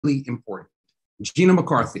important. Gina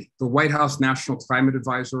McCarthy, the White House National Climate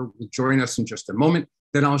Advisor, will join us in just a moment.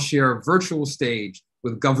 Then I'll share a virtual stage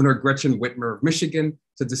with Governor Gretchen Whitmer of Michigan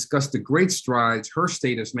to discuss the great strides her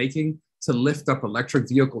state is making to lift up electric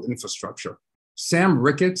vehicle infrastructure. Sam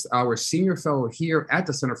Ricketts, our senior fellow here at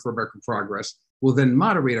the Center for American Progress, will then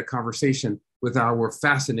moderate a conversation with our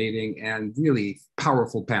fascinating and really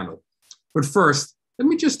powerful panel. But first, let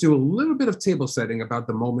me just do a little bit of table setting about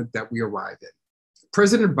the moment that we arrive in.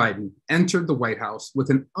 President Biden entered the White House with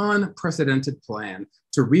an unprecedented plan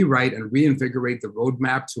to rewrite and reinvigorate the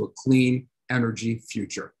roadmap to a clean energy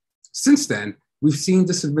future. Since then, we've seen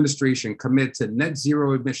this administration commit to net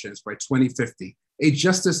zero emissions by 2050, a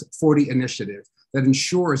Justice 40 initiative that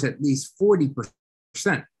ensures at least 40%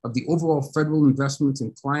 of the overall federal investments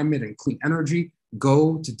in climate and clean energy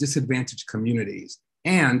go to disadvantaged communities,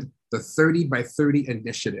 and the 30 by 30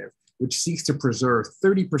 initiative, which seeks to preserve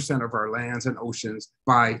 30% of our lands and oceans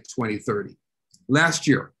by 2030. Last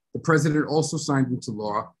year, the president also signed into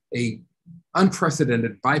law an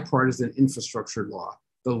unprecedented bipartisan infrastructure law,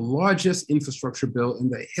 the largest infrastructure bill in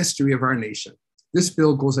the history of our nation. This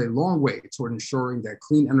bill goes a long way toward ensuring that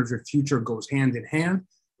clean energy future goes hand in hand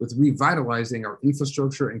with revitalizing our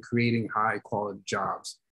infrastructure and creating high quality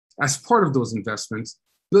jobs. As part of those investments,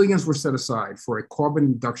 billions were set aside for a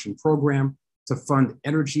carbon reduction program to fund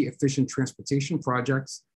energy efficient transportation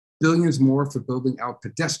projects, billions more for building out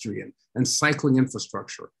pedestrian and cycling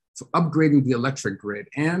infrastructure, for upgrading the electric grid,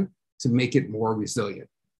 and to make it more resilient.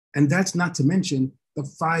 And that's not to mention the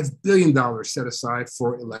 $5 billion set aside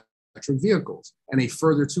for electric vehicles and a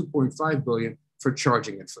further $2.5 billion for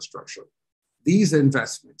charging infrastructure. These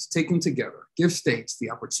investments taken together give states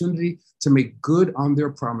the opportunity to make good on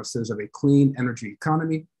their promises of a clean energy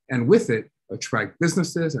economy, and with it, attract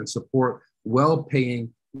businesses and support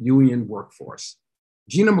well-paying union workforce.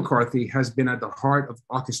 Gina McCarthy has been at the heart of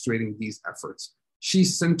orchestrating these efforts. She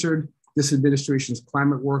centered this administration's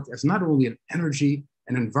climate work as not only an energy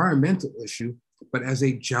and environmental issue, but as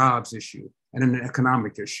a jobs issue and an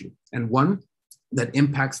economic issue, and one that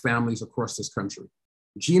impacts families across this country.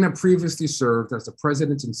 Gina previously served as the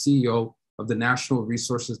president and CEO of the National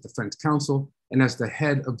Resources Defense Council and as the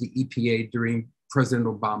head of the EPA during President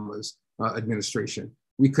Obama's administration.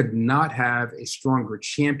 We could not have a stronger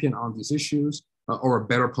champion on these issues or a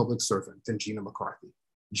better public servant than Gina McCarthy.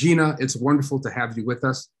 Gina, it's wonderful to have you with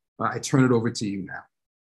us. I turn it over to you now.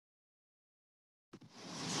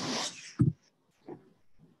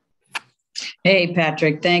 Hey,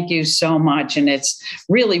 Patrick, thank you so much. And it's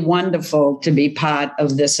really wonderful to be part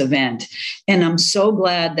of this event. And I'm so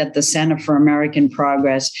glad that the Center for American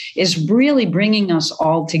Progress is really bringing us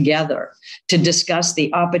all together to discuss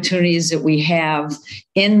the opportunities that we have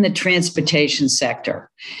in the transportation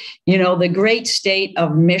sector. You know, the great state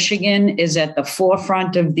of Michigan is at the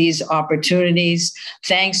forefront of these opportunities,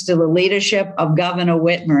 thanks to the leadership of Governor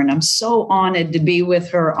Whitmer. And I'm so honored to be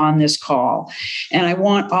with her on this call. And I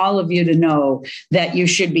want all of you to know that you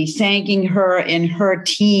should be thanking her and her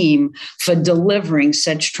team for delivering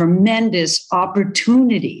such tremendous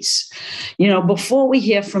opportunities. You know, before we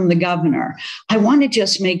hear from the governor, I want to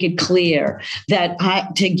just make it clear that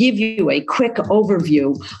to give you a quick overview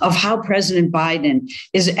of how President Biden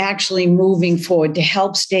is actually moving forward to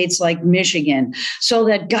help states like Michigan so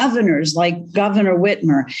that governors like Governor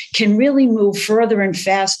Whitmer can really move further and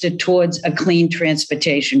faster towards a clean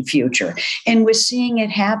transportation future. And we're seeing it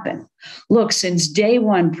happen. Look, since day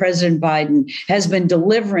one, President Biden has been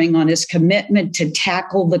delivering on his commitment to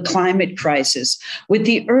tackle the climate crisis with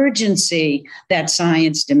the urgency that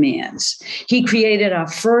science demands. He created our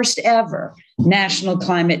first ever National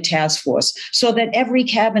Climate Task Force so that every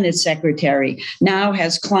cabinet secretary now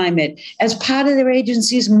has climate as part of their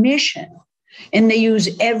agency's mission. And they use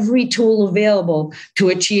every tool available to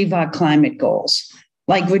achieve our climate goals,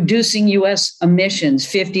 like reducing U.S. emissions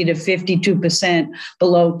 50 to 52%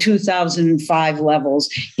 below 2005 levels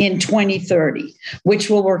in 2030, which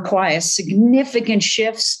will require significant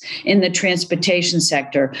shifts in the transportation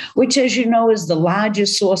sector, which, as you know, is the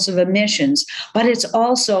largest source of emissions. But it's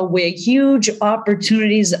also where huge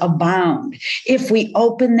opportunities abound if we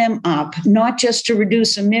open them up, not just to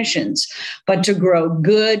reduce emissions, but to grow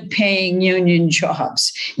good paying union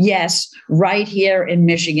jobs. Yes, right here in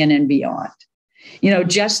Michigan and beyond.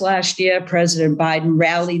 Just last year, President Biden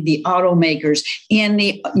rallied the automakers and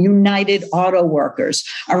the United Auto Workers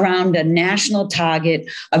around a national target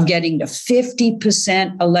of getting to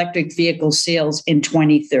 50% electric vehicle sales in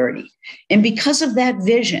 2030. And because of that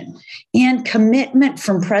vision and commitment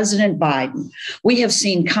from President Biden, we have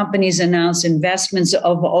seen companies announce investments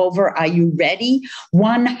of over, are you ready?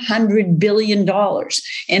 $100 billion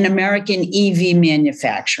in American EV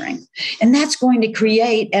manufacturing. And that's going to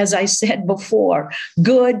create, as I said before,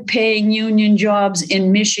 good paying union jobs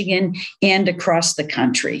in Michigan and across the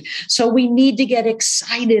country. So we need to get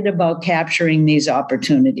excited about capturing these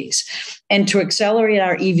opportunities. And to accelerate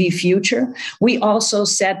our EV future, we also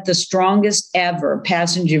set the strongest ever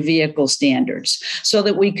passenger vehicle standards so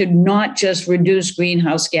that we could not just reduce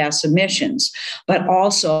greenhouse gas emissions, but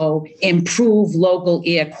also improve local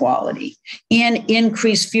air quality and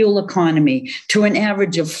increase fuel economy to an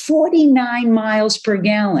average of 49 miles per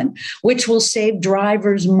gallon, which will save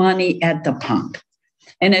drivers money at the pump.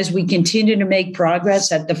 And as we continue to make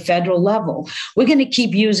progress at the federal level, we're going to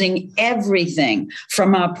keep using everything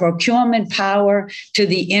from our procurement power to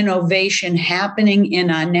the innovation happening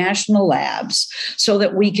in our national labs so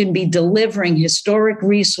that we can be delivering historic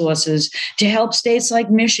resources to help states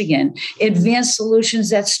like Michigan advance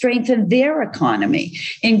solutions that strengthen their economy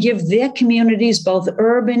and give their communities, both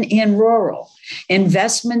urban and rural,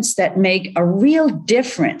 investments that make a real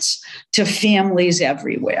difference to families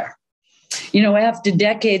everywhere. After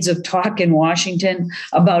decades of talk in Washington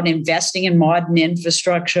about investing in modern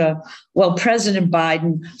infrastructure, President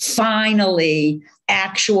Biden finally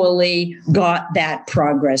actually got that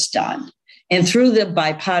progress done. And through the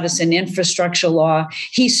bipartisan infrastructure law,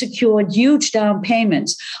 he secured huge down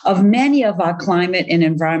payments of many of our climate and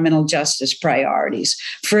environmental justice priorities.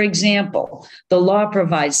 For example, the law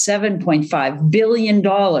provides $7.5 billion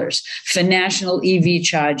for national EV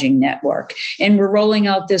charging network. And we're rolling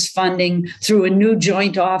out this funding through a new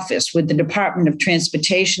joint office with the Department of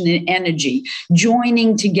Transportation and Energy,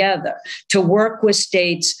 joining together to work with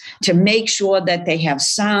states to make sure that they have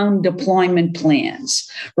sound deployment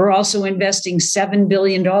plans. We're also investing $7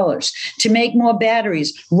 billion to make more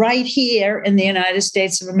batteries right here in the United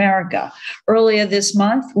States of America. Earlier this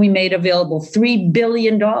month, we made available $3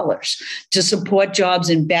 billion to support jobs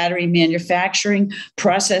in battery manufacturing,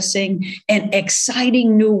 processing, and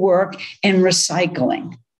exciting new work in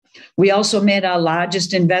recycling. We also made our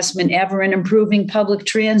largest investment ever in improving public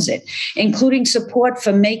transit, including support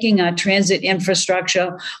for making our transit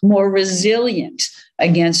infrastructure more resilient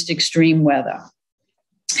against extreme weather.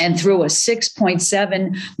 And through a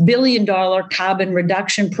 $6.7 billion carbon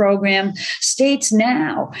reduction program, states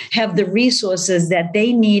now have the resources that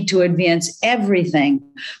they need to advance everything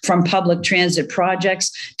from public transit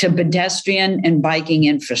projects to pedestrian and biking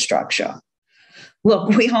infrastructure. Look,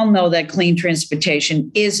 we all know that clean transportation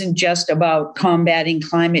isn't just about combating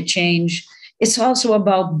climate change. It's also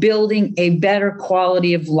about building a better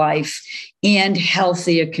quality of life and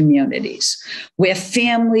healthier communities where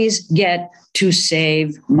families get to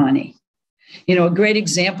save money. A great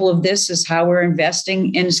example of this is how we're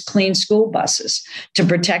investing in clean school buses to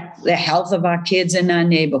protect the health of our kids in our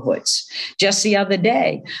neighborhoods. Just the other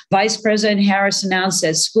day, Vice President Harris announced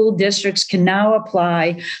that school districts can now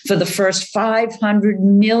apply for the first $500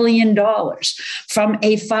 million from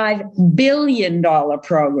a $5 billion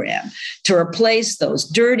program to replace those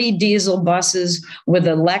dirty diesel buses with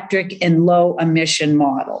electric and low emission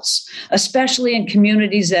models, especially in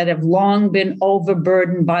communities that have long been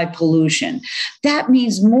overburdened by pollution. That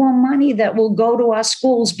means more money that will go to our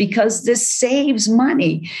schools because this saves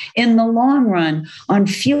money in the long run on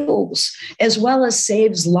fuels, as well as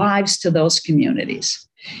saves lives to those communities.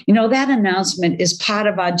 That announcement is part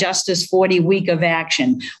of our Justice 40 Week of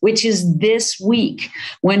Action, which is this week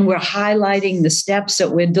when we're highlighting the steps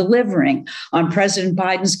that we're delivering on President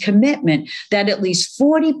Biden's commitment that at least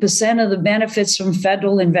 40% of the benefits from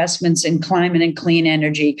federal investments in climate and clean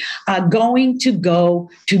energy are going to go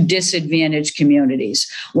to disadvantaged communities.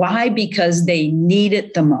 Why? Because they need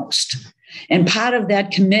it the most. And part of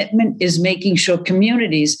that commitment is making sure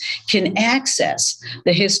communities can access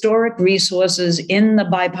the historic resources in the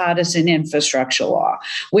bipartisan infrastructure law,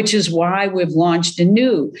 which is why we've launched a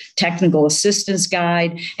new technical assistance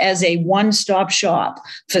guide as a one-stop shop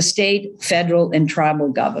for state, federal, and tribal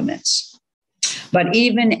governments. But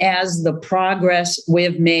even as the progress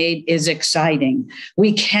we've made is exciting,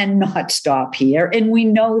 we cannot stop here. And we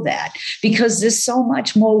know that because there's so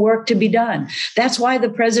much more work to be done. That's why the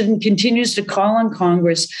president continues to call on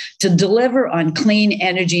Congress to deliver on clean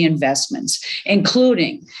energy investments,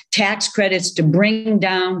 including tax credits to bring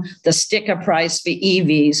down the sticker price for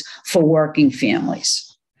EVs for working families.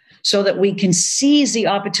 so that we can seize the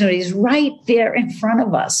opportunities right there in front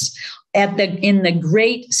of us in the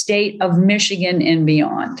great state of Michigan and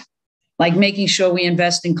beyond, like making sure we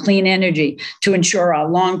invest in clean energy to ensure our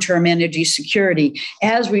long-term energy security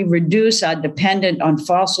as we reduce our dependence on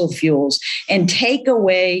fossil fuels and take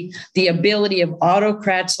away the ability of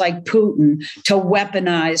autocrats like Putin to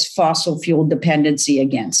weaponize fossil fuel dependency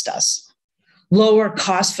against us. Lower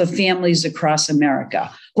costs for families across America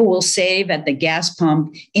who will save at the gas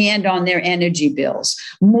pump and on their energy bills.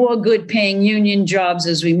 More good paying union jobs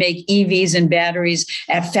as we make EVs and batteries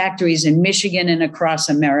at factories in Michigan and across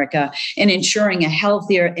America, and ensuring a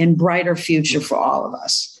healthier and brighter future for all of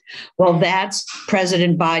us. Well, that's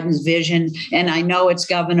President Biden's vision, and I know it's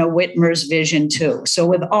Governor Whitmer's vision too. So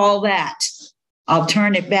with all that, I'll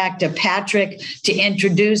turn it back to Patrick to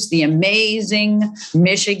introduce the amazing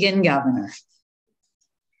Michigan governor.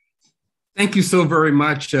 Thank you so very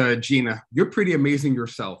much, Gina. You're pretty amazing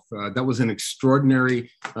yourself. That was an extraordinary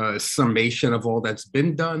summation of all that's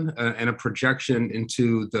been done and a projection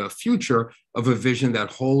into the future of a vision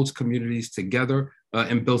that holds communities together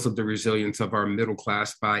and builds up the resilience of our middle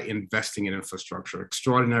class by investing in infrastructure.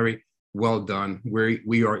 Extraordinary, well done.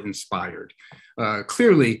 We are inspired.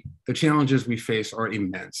 Clearly, the challenges we face are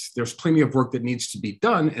immense. There's plenty of work that needs to be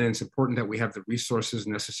done, and it's important that we have the resources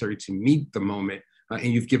necessary to meet the moment.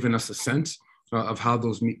 And you've given us a sense of how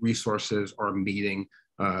those resources are meeting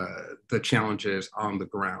the challenges on the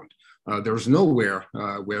ground. There's nowhere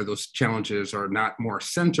where those challenges are not more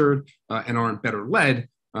centered and aren't better led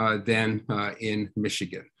than in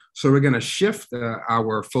Michigan. So we're going to shift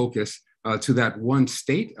our focus to that one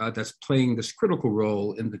state that's playing this critical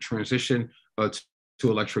role in the transition to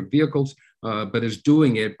electric vehicles, but is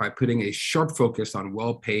doing it by putting a sharp focus on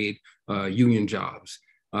well-paid union jobs.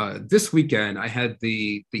 This weekend, I had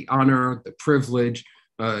the honor, the privilege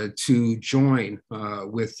to join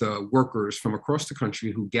with workers from across the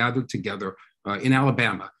country who gathered together in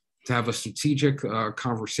Alabama to have a strategic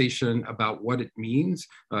conversation about what it means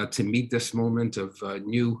to meet this moment of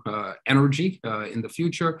new energy in the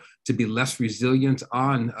future, to be less resilient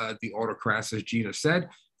on the autocrats, as Gina said,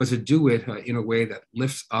 but to do it in a way that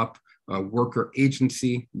lifts up worker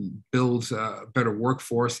agency, builds a better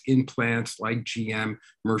workforce in plants like GM,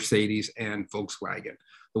 Mercedes, and Volkswagen.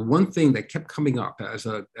 The one thing that kept coming up as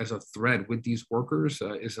a thread with these workers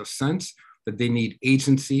is a sense that they need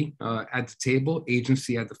agency at the table,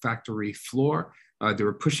 agency at the factory floor. They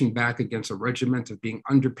were pushing back against a regiment of being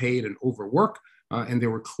underpaid and overworked, and they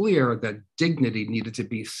were clear that dignity needed to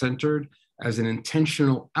be centered as an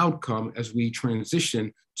intentional outcome as we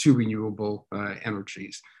transition to renewable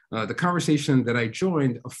energies. The conversation that I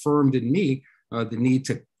joined affirmed in me the need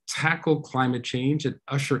to tackle climate change and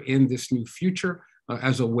usher in this new future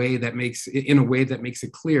as a way that makes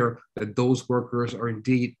it clear that those workers are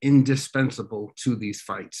indeed indispensable to these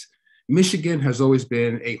fights. Michigan has always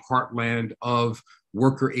been a heartland of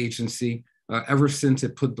worker agency. Ever since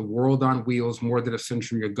it put the world on wheels more than a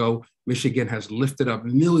century ago, Michigan has lifted up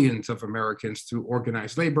millions of Americans through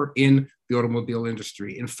organized labor in the automobile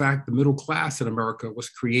industry. In fact, the middle class in America was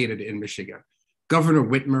created in Michigan. Governor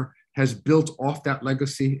Whitmer has built off that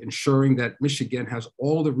legacy, ensuring that Michigan has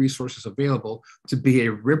all the resources available to be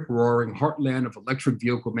a rip-roaring heartland of electric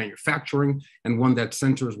vehicle manufacturing and one that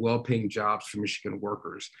centers well-paying jobs for Michigan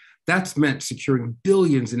workers. That's meant securing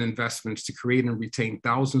billions in investments to create and retain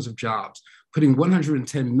thousands of jobs, putting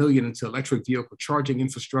 $110 million into electric vehicle charging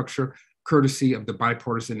infrastructure, courtesy of the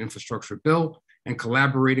bipartisan infrastructure bill, and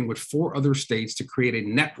collaborating with 4 other states to create a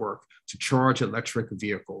network to charge electric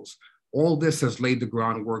vehicles. All this has laid the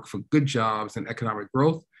groundwork for good jobs and economic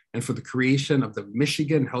growth, and for the creation of the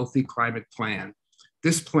Michigan Healthy Climate Plan.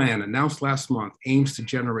 This plan, announced last month, aims to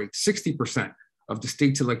generate 60% of the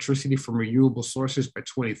state's electricity from renewable sources by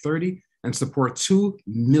 2030 and support 2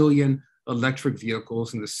 million electric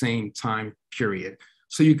vehicles in the same time period.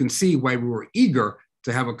 So you can see why we were eager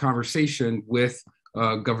to have a conversation with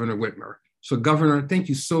Governor Whitmer. So Governor, thank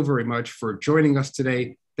you so very much for joining us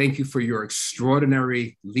today. Thank you for your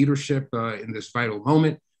extraordinary leadership in this vital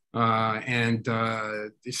moment. And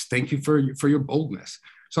just thank you for your boldness.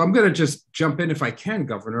 So I'm going to just jump in, if I can,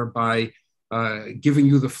 Governor, by giving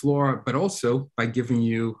you the floor, but also by giving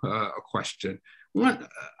you a question.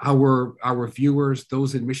 I want our viewers,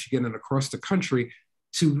 those in Michigan and across the country,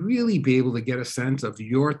 to really be able to get a sense of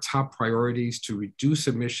your top priorities to reduce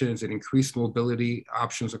emissions and increase mobility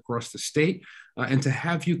options across the state, and to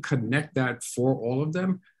have you connect that for all of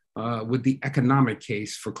them with the economic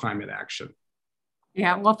case for climate action.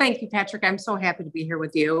 Yeah, well, thank you, Patrick. I'm so happy to be here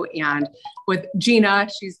with you and with Gina.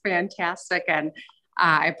 She's fantastic. And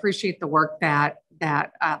I appreciate the work that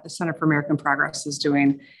the Center for American Progress is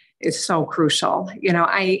doing. is so crucial.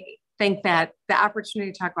 I think that the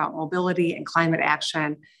opportunity to talk about mobility and climate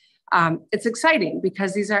action, it's exciting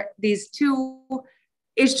because these two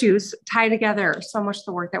issues tie together so much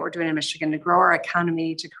the work that we're doing in Michigan to grow our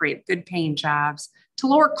economy, to create good paying jobs, to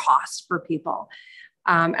lower costs for people.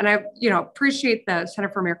 And I, appreciate the Center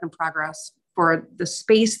for American Progress for the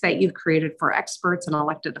space that you've created for experts and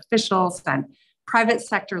elected officials and private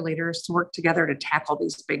sector leaders to work together to tackle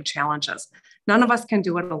these big challenges. None of us can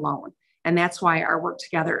do it alone. And that's why our work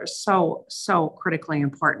together is so, so critically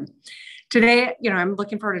important. Today, I'm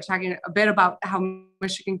looking forward to talking a bit about how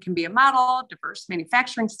Michigan can be a model, diverse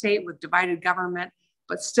manufacturing state with divided government,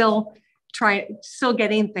 but still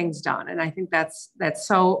getting things done. And I think that's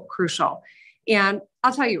so crucial. And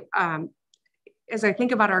I'll tell you, as I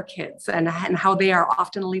think about our kids and how they are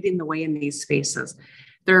often leading the way in these spaces,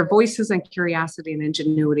 their voices and curiosity and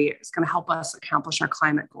ingenuity is going to help us accomplish our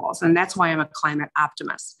climate goals. And that's why I'm a climate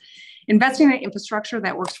optimist. Investing in infrastructure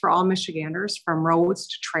that works for all Michiganders, from roads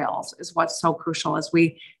to trails, is what's so crucial as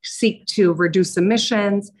we seek to reduce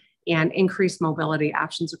emissions and increase mobility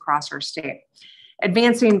options across our state.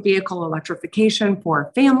 Advancing vehicle electrification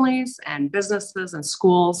for families and businesses and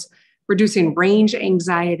schools, reducing range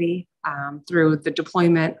anxiety through the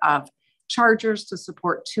deployment of chargers to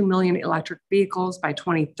support 2 million electric vehicles by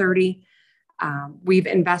 2030. We've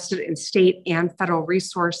invested in state and federal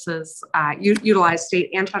resources, utilized state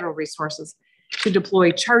and federal resources to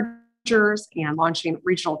deploy chargers and launching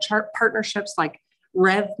regional partnerships like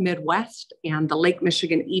Rev Midwest and the Lake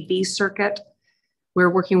Michigan EV Circuit. We're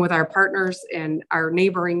working with our partners in our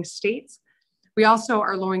neighboring states. We also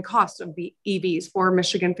are lowering costs of the EVs for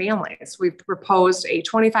Michigan families. We've proposed a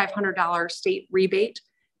 $2,500 state rebate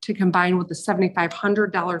to combine with the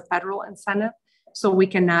 $7,500 federal incentive, so we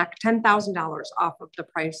can knock $10,000 off of the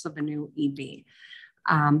price of the new EV.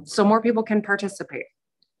 So more people can participate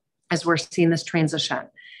as we're seeing this transition.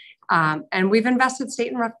 And we've invested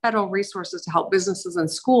state and federal resources to help businesses and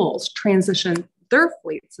schools transition their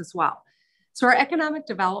fleets as well. So our economic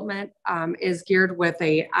development is geared with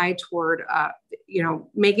an eye toward,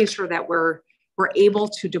 making sure that we're able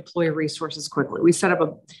to deploy resources quickly. We set up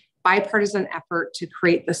a bipartisan effort to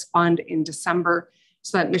create this fund in December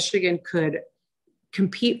so that Michigan could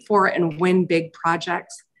compete for and win big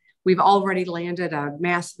projects. We've already landed a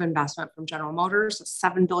massive investment from General Motors, a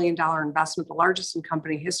 $7 billion investment, the largest in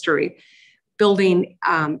company history, building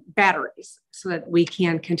batteries so that we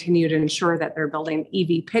can continue to ensure that they're building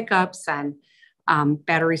EV pickups and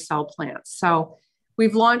battery cell plants. So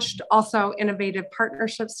we've launched also innovative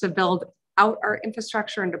partnerships to build out our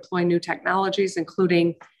infrastructure and deploy new technologies,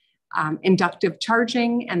 including inductive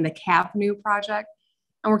charging and the CAVNU project.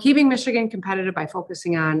 And we're keeping Michigan competitive by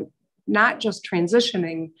focusing on not just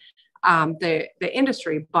transitioning the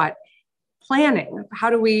industry, but planning.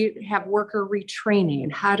 How do we have worker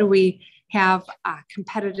retraining? How do we have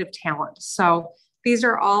competitive talent? So these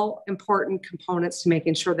are all important components to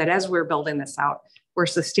making sure that as we're building this out, we're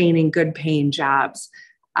sustaining good paying jobs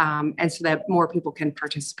and so that more people can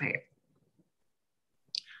participate.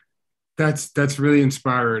 That's really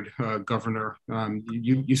inspired, Governor.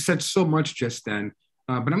 You said so much just then,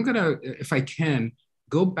 but I'm gonna, if I can,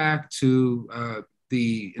 go back to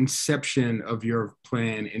the inception of your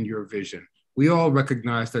plan and your vision. We all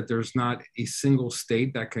recognize that there's not a single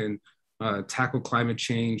state that can tackle climate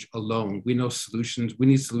change alone. We know solutions. We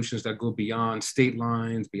need solutions that go beyond state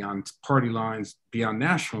lines, beyond party lines, beyond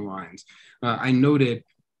national lines. I noted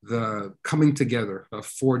the coming together of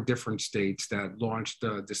 4 different states that launched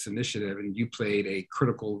this initiative, and you played a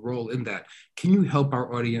critical role in that. Can you help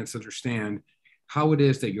our audience understand how it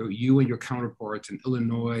is that you and your counterparts in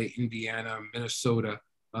Illinois, Indiana, Minnesota,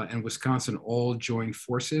 and Wisconsin all joined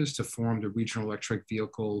forces to form the Regional Electric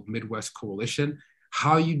Vehicle Midwest Coalition,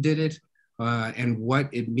 how you did it, and what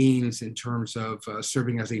it means in terms of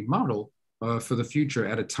serving as a model for the future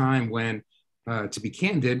at a time when, to be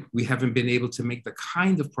candid, we haven't been able to make the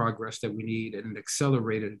kind of progress that we need at an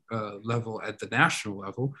accelerated level at the national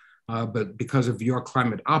level. But because of your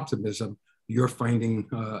climate optimism, you're finding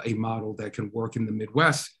a model that can work in the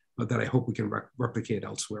Midwest that I hope we can replicate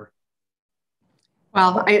elsewhere.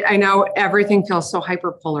 Well, I know everything feels so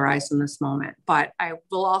hyper-polarized in this moment, but I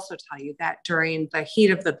will also tell you that during the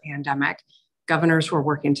heat of the pandemic, governors were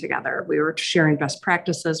working together. We were sharing best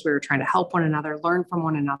practices. We were trying to help one another, learn from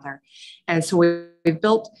one another. And so we've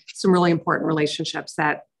built some really important relationships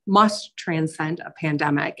that must transcend a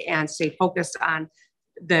pandemic and stay focused on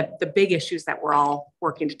the big issues that we're all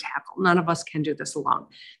working to tackle. None of us can do this alone.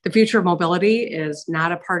 The future of mobility is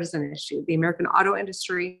not a partisan issue. The American auto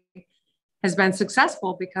industry has been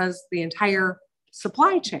successful because the entire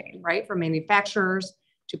supply chain, right, from manufacturers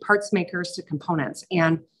to parts makers to components.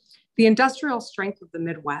 And the industrial strength of the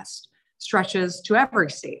Midwest stretches to every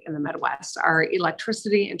state in the Midwest. Our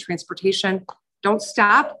electricity and transportation don't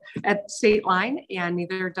stop at state line, and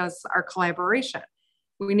neither does our collaboration.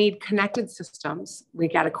 We need connected systems. We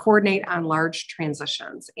got to coordinate on large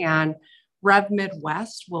transitions. And Rev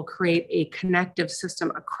Midwest will create a connective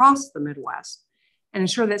system across the Midwest and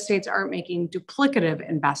ensure that states aren't making duplicative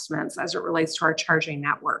investments as it relates to our charging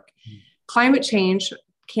network. Climate change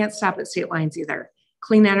can't stop at state lines either.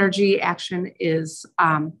 Clean energy action is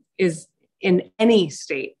in any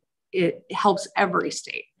state. It helps every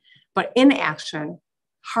state, but inaction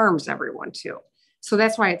harms everyone too. So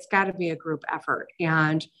that's why it's got to be a group effort.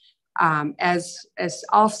 And as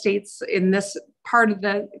all states in this part of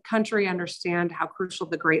the country understand how crucial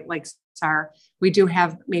the Great Lakes are, we do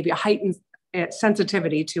have maybe a heightened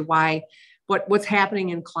sensitivity to what's happening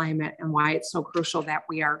in climate and why it's so crucial that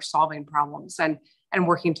we are solving problems and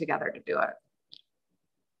working together to do it.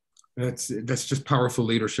 That's just powerful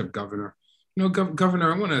leadership, Governor.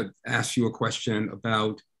 Governor, I want to ask you a question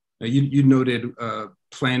about, you noted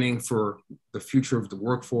planning for the future of the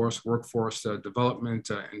workforce development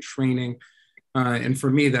and training. And for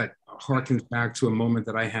me, that harkens back to a moment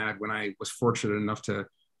that I had when I was fortunate enough to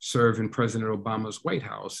serve in President Obama's White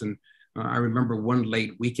House. And I remember one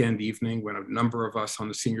late weekend evening when a number of us on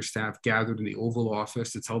the senior staff gathered in the Oval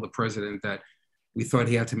Office to tell the president that we thought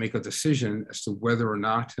he had to make a decision as to whether or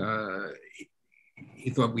not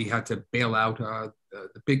he thought we had to bail out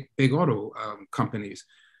the big auto companies.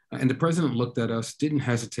 And the president looked at us, didn't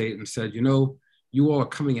hesitate, and said, you all are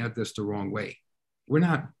coming at this the wrong way. We're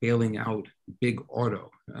not bailing out big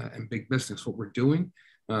auto and big business. What we're doing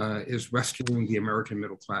is rescuing the American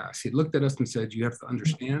middle class. He looked at us and said, you have to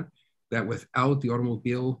understand that without the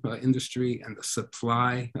automobile industry and the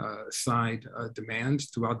supply side demands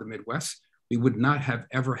throughout the Midwest, we would not have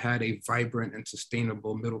ever had a vibrant and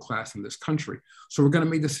sustainable middle class in this country. So we're going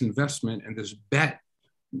to make this investment and this bet,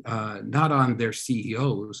 not on their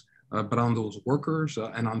CEOs, but on those workers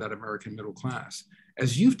and on that American middle class.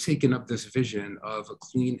 As you've taken up this vision of a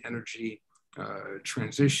clean energy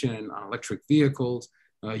transition on electric vehicles,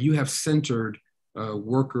 you have centered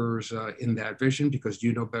workers in that vision because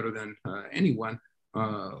you know better than anyone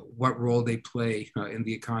what role they play in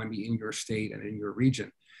the economy in your state and in your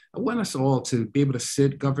region. I want us all to be able to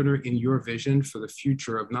sit, Governor, in your vision for the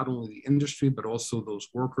future of not only the industry, but also those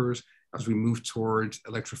workers as we move towards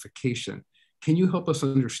electrification. Can you help us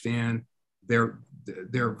understand their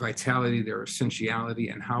vitality, their essentiality,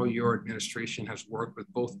 and how your administration has worked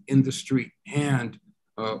with both industry and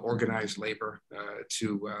organized labor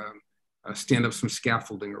to stand up some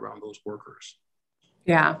scaffolding around those workers?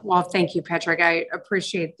 Yeah, well, thank you, Patrick. I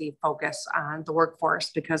appreciate the focus on the workforce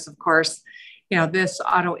because, of course, this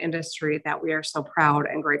auto industry that we are so proud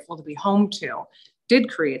and grateful to be home to did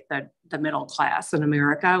create the middle class in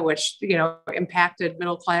America, which, impacted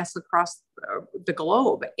middle class across the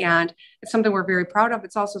globe. And it's something we're very proud of.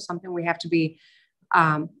 It's also something we have to be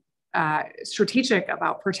strategic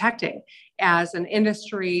about protecting. As an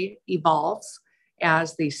industry evolves,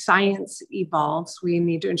 as the science evolves, we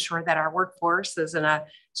need to ensure that our workforce is in a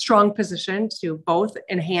strong position to both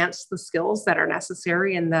enhance the skills that are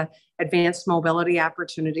necessary in the advanced mobility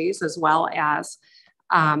opportunities, as well as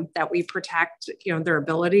that we protect, their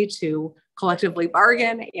ability to collectively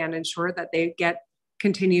bargain and ensure that they get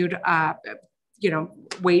continued,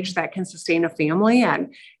 wage that can sustain a family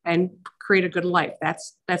and create a good life.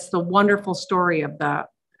 That's the wonderful story of the,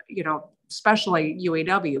 especially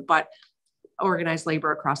UAW, but organized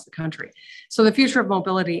labor across the country. So the future of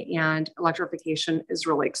mobility and electrification is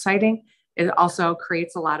really exciting. It also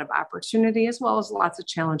creates a lot of opportunity as well as lots of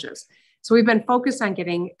challenges. So we've been focused on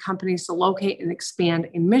getting companies to locate and expand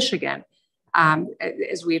in Michigan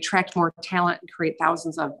as we attract more talent and create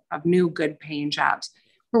thousands of new good paying jobs.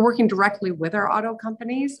 We're working directly with our auto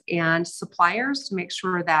companies and suppliers to make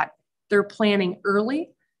sure that they're planning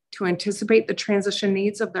early to anticipate the transition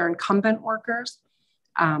needs of their incumbent workers.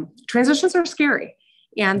 Transitions are scary,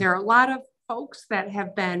 and there are a lot of folks that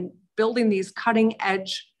have been building these cutting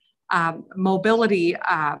edge mobility,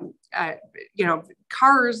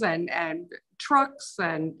 cars and trucks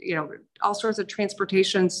and, all sorts of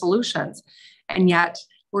transportation solutions. And yet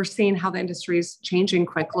we're seeing how the industry is changing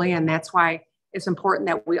quickly. And that's why it's important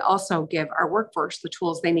that we also give our workforce the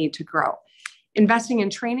tools they need to grow. Investing in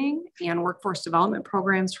training and workforce development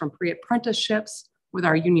programs from pre-apprenticeships with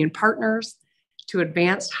our union partners to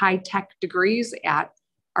advanced high-tech degrees at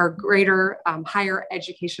our greater higher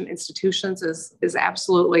education institutions is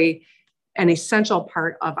absolutely an essential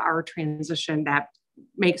part of our transition that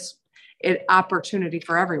makes opportunity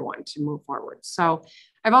for everyone to move forward. So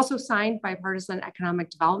I've also signed bipartisan economic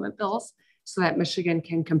development bills so that Michigan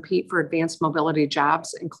can compete for advanced mobility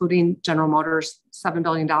jobs, including General Motors' $7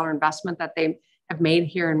 billion investment that they have made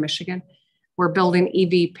here in Michigan. We're building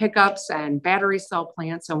EV pickups and battery cell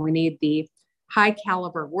plants, and we need the high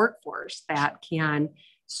caliber workforce that can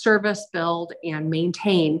service, build, and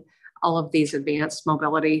maintain all of these advanced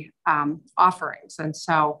mobility offerings. And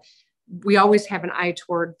so we always have an eye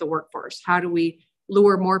toward the workforce. How do we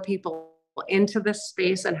lure more people into this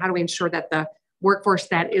space, and how do we ensure that the workforce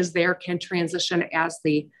that is there can transition as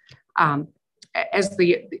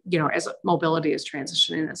mobility is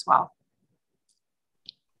transitioning as well.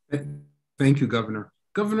 Thank you, Governor.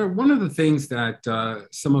 Governor, one of the things that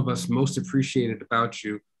some of us most appreciated about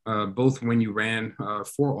you, both when you ran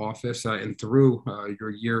for office and through your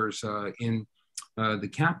years in the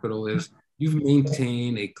Capitol, is you've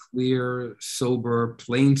maintained a clear, sober,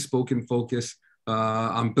 plain-spoken focus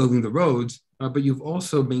on building the roads, but you've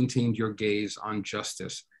also maintained your gaze on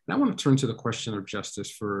justice. And I want to turn to the question of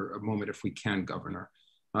justice for a moment, if we can, Governor.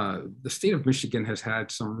 The state of Michigan has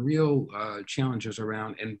had some real challenges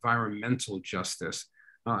around environmental justice.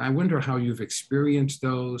 I wonder how you've experienced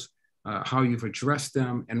those, how you've addressed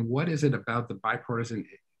them, and what is it about the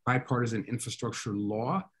bipartisan infrastructure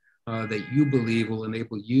law that you believe will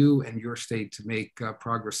enable you and your state to make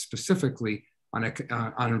progress specifically on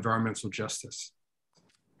environmental justice?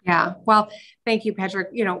 Yeah, well, thank you,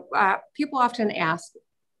 Patrick. People often ask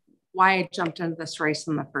why I jumped into this race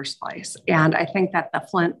in the first place. And I think that the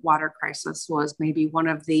Flint water crisis was maybe one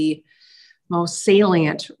of the most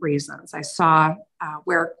salient reasons. I saw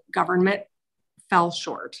where government fell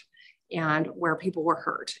short and where people were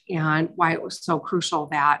hurt, and why it was so crucial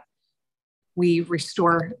that we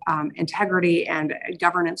restore integrity and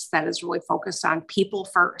governance that is really focused on people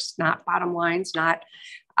first, not bottom lines, not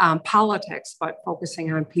politics, but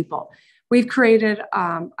focusing on people. We've created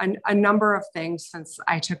a number of things since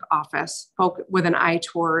I took office with an eye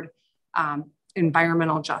toward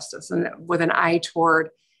environmental justice, and with an eye toward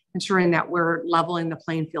ensuring that we're leveling the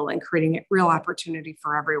playing field and creating real opportunity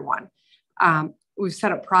for everyone. We've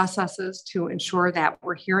set up processes to ensure that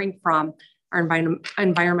we're hearing from our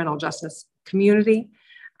environmental justice community.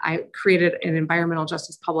 I created an environmental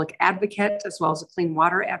justice public advocate, as well as a clean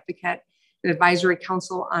water advocate, an advisory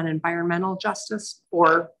council on environmental justice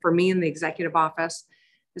for me in the executive office,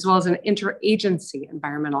 as well as an interagency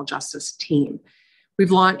environmental justice team.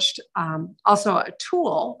 We've launched also a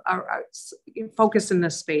tool focused in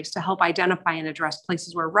this space to help identify and address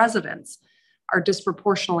places where residents are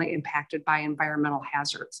disproportionately impacted by environmental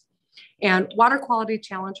hazards. And water quality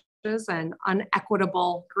challenges and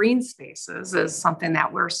unequitable green spaces is something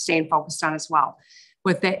that we're staying focused on as well.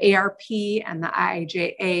 With the ARP and the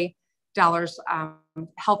IIJA dollars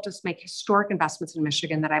helped us make historic investments in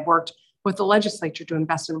Michigan that I've worked with the legislature to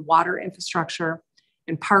invest in water infrastructure,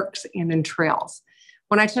 in parks, and in trails.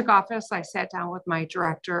 When I took office, I sat down with my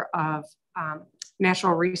director of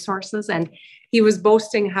natural resources, and he was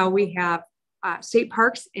boasting how we have state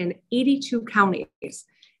parks in 82 counties.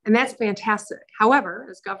 And that's fantastic. However,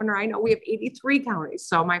 as governor, I know we have 83 counties.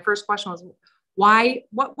 So my first question was, why,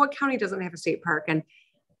 what county doesn't have a state park? And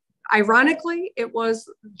ironically, it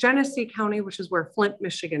was Genesee County, which is where Flint,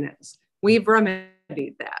 Michigan is. We've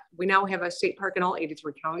remedied that. We now have a state park in all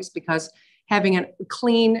 83 counties because having a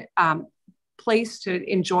clean place to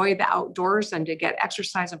enjoy the outdoors and to get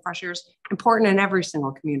exercise and fresh air is important in every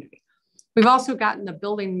single community. We've also gotten the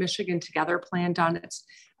Building Michigan Together plan done. It's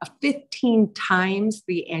 15 times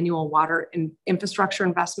the annual water and infrastructure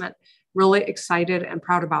investment. Really excited and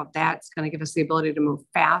proud about that. It's going to give us the ability to move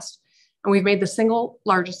fast. And we've made the single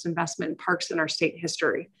largest investment in parks in our state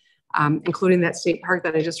history, including that state park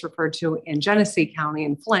that I just referred to in Genesee County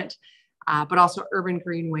in Flint, but also urban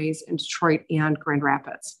greenways in Detroit and Grand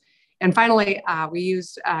Rapids. And finally, we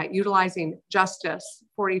used utilizing Justice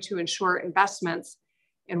 40 to ensure investments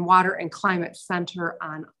in water and climate center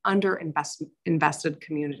on invested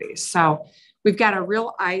communities. So we've got a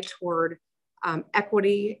real eye toward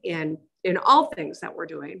equity in all things that we're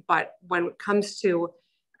doing. But when it comes to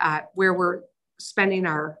where we're spending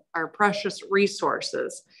our precious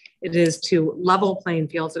resources, it is to level playing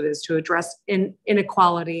fields. It is to address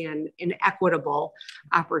inequality and inequitable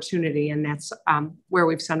opportunity. And that's where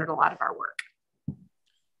we've centered a lot of our work.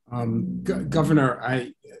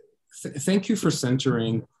 Governor, thank you for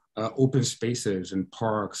centering open spaces and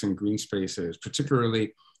parks and green spaces,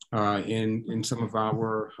 particularly in some of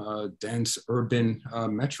our dense urban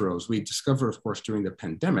metros. We discovered, of course, during the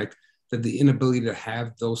pandemic that the inability to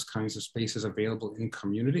have those kinds of spaces available in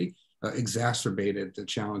community exacerbated the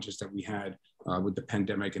challenges that we had with the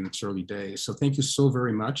pandemic in its early days. So thank you so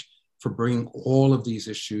very much for bringing all of these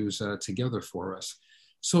issues together for us.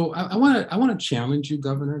 So I want to challenge you,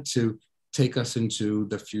 Governor, to take us into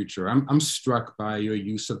the future. I'm struck by your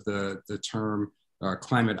use of the term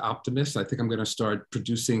climate optimist. I think I'm going to start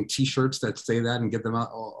producing T-shirts that say that and get them out,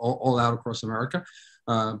 all out across America.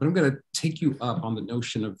 But I'm going to take you up on the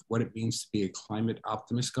notion of what it means to be a climate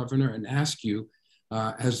optimist, Governor, and ask you,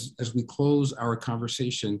 as we close our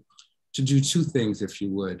conversation, to do two things, if you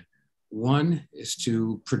would. One is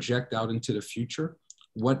to project out into the future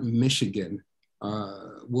what Michigan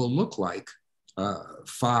will look like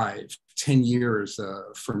 5, 10 years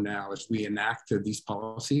from now as we enact these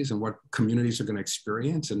policies, and what communities are going to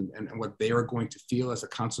experience and what they are going to feel as a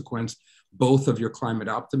consequence, both of your climate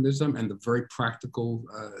optimism and the very practical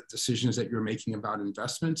decisions that you're making about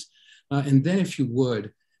investments. And then if you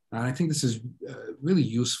would, and I think this is really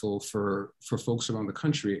useful for folks around the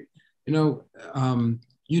country,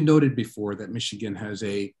 you noted before that Michigan has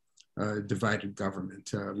a divided government.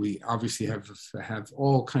 We obviously have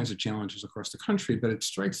all kinds of challenges across the country, but it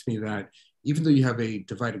strikes me that even though you have a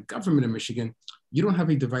divided government in Michigan, you don't have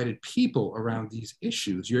a divided people around these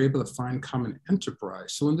issues. You're able to find common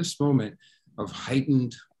enterprise. So in this moment of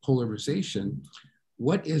heightened polarization,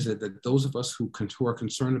 what is it that those of us who are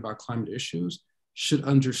concerned about climate issues should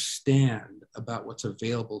understand about what's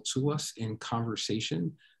available to us in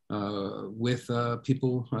conversation with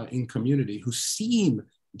people in community who seem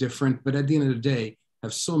different, but at the end of the day,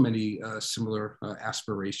 have so many similar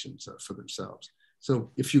aspirations for themselves.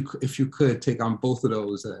 So if you could take on both of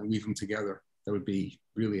those and weave them together, that would be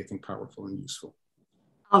really, I think, powerful and useful.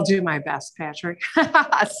 I'll do my best, Patrick.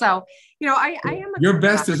 So, I am your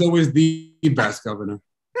best is always the best, Governor.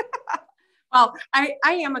 Well, I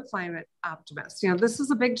am a climate optimist. This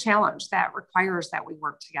is a big challenge that requires that we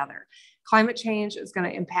work together. Climate change is going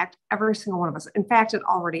to impact every single one of us. In fact, it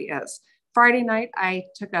already is. Friday night, I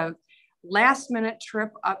took a last-minute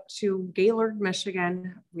trip up to Gaylord,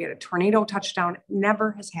 Michigan. We had a tornado touchdown.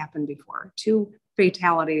 Never has happened before. 2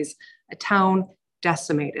 fatalities, a town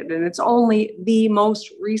decimated. And it's only the most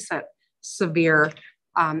recent severe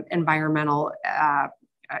environmental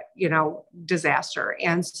disaster.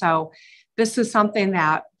 And so this is something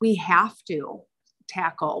that we have to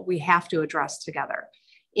tackle, we have to address together.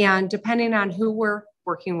 And depending on who we're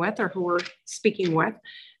working with or who we're speaking with,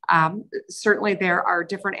 certainly there are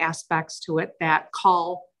different aspects to it that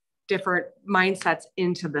call different mindsets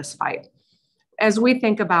into this fight. As we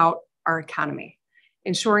think about our economy,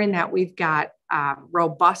 ensuring that we've got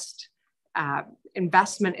robust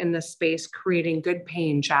investment in this space, creating good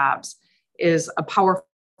paying jobs is a powerful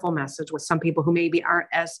message with some people who maybe aren't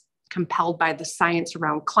as compelled by the science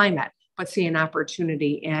around climate, but see an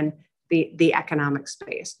opportunity in the economic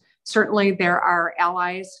space. Certainly, there are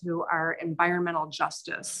allies who are environmental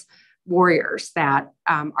justice warriors that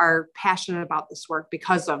are passionate about this work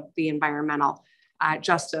because of the environmental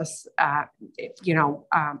justice,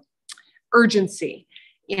 urgency.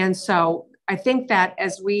 And so I think that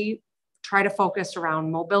as we try to focus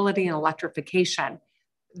around mobility and electrification,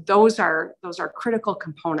 those are critical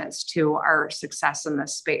components to our success in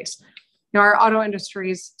this space. Our auto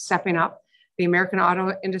industry is stepping up. The American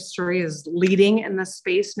auto industry is leading in this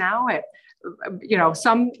space now.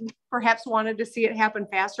 Some perhaps wanted to see it happen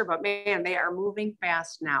faster, but man, they are moving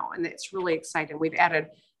fast now. And it's really exciting. We've added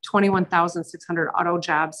 21,600 auto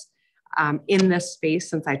jobs in this space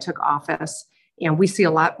since I took office. And we see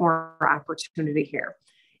a lot more opportunity here.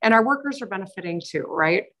 And our workers are benefiting too,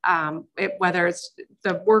 right? Whether it's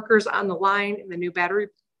the workers on the line in the new battery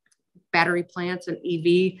plants and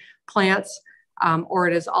EV plants, or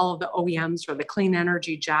it is all of the OEMs or the clean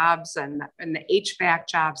energy jobs and the HVAC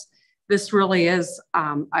jobs. This really is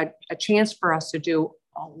a chance for us to do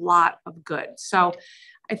a lot of good. So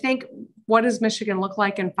I think, what does Michigan look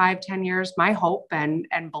like in 5-10 years? My hope and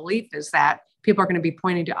belief is that people are going to be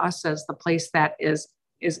pointing to us as the place that is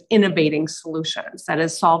innovating solutions, that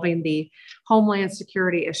is solving the homeland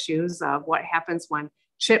security issues of what happens when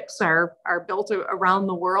chips are built around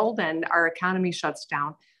the world and our economy shuts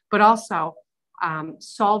down, but also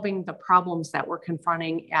solving the problems that we're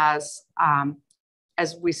confronting as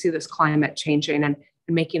we see this climate changing and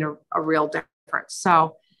making a real difference.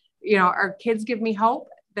 So, our kids give me hope.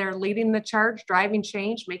 They're leading the charge, driving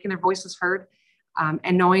change, making their voices heard,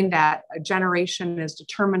 and knowing that a generation as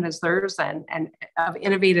determined as theirs and of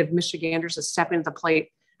innovative Michiganders is stepping to the plate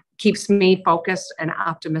keeps me focused and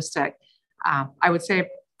optimistic. I would say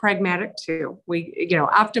pragmatic too.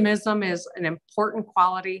 Optimism is an important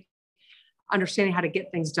quality. Understanding how to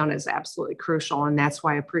get things done is absolutely crucial. And that's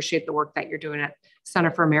why I appreciate the work that you're doing at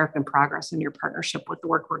Center for American Progress and your partnership with the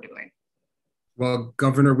work we're doing. Well,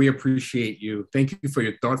 Governor, we appreciate you. Thank you for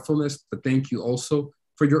your thoughtfulness, but thank you also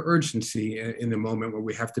for your urgency in the moment where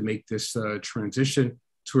we have to make this transition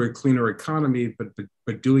to a cleaner economy,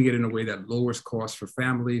 but doing it in a way that lowers costs for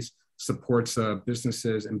families, supports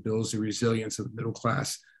businesses, and builds the resilience of the middle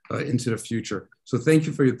class into the future. So thank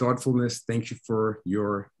you for your thoughtfulness. Thank you for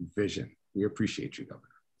your vision. We appreciate you, Governor.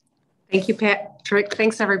 Thank you, Patrick.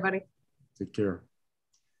 Thanks, everybody. Take care.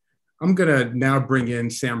 I'm going to now bring in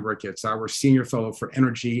Sam Ricketts, our Senior Fellow for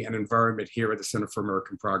Energy and Environment here at the Center for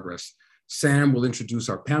American Progress. Sam will introduce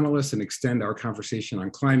our panelists and extend our conversation on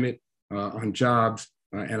climate, on jobs,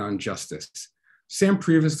 and on justice. Sam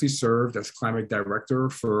previously served as climate director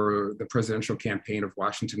for the presidential campaign of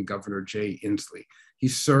Washington Governor Jay Inslee. He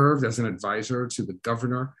served as an advisor to the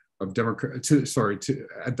governor of at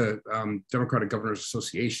the Democratic Governors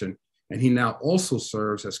Association, and he now also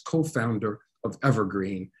serves as co-founder of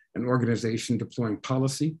Evergreen, an organization deploying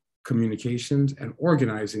policy, communications, and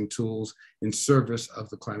organizing tools in service of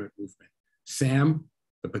the climate movement. Sam,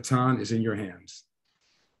 the baton is in your hands.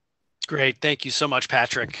 Great. Thank you so much,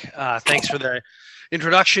 Patrick. Thanks for the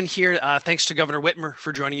introduction here. Thanks to Governor Whitmer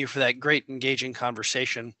for joining you for that great, engaging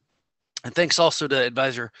conversation. And thanks also to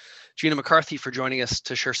Advisor Gina McCarthy for joining us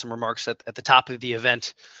to share some remarks at the top of the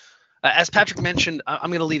event. As Patrick mentioned, I'm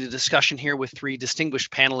going to lead a discussion here with three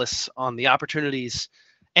distinguished panelists on the opportunities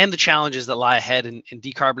and the challenges that lie ahead in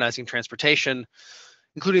decarbonizing transportation,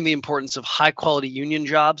 including the importance of high-quality union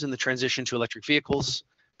jobs in the transition to electric vehicles,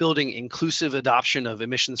 building inclusive adoption of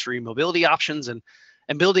emissions-free mobility options, and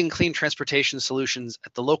building clean transportation solutions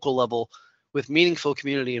at the local level with meaningful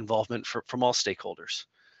community involvement from all stakeholders.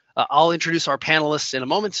 I'll introduce our panelists in a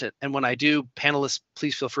moment, and when I do, panelists,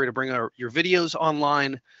 please feel free to bring your videos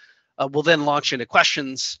online. We'll then launch into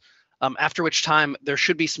questions, after which time there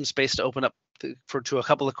should be some space to open up to a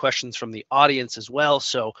couple of questions from the audience as well.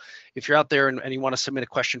 So if you're out there and you want to submit a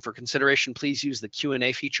question for consideration, please use the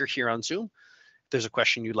Q&A feature here on Zoom if there's a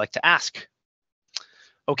question you'd like to ask.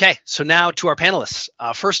 Okay, so now to our panelists.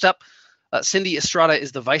 First up, Cindy Estrada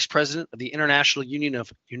is the Vice President of the International Union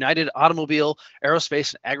of United Automobile,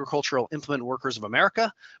 Aerospace, and Agricultural Implement Workers of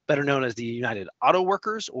America, better known as the United Auto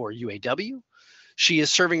Workers, or UAW. She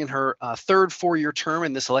is serving in her third four-year term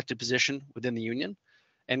in this elected position within the union,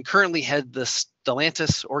 and currently head the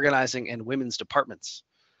Stellantis organizing and women's departments.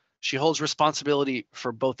 She holds responsibility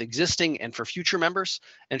for both existing and for future members,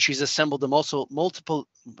 and she's assembled a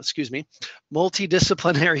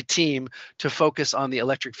multidisciplinary team to focus on the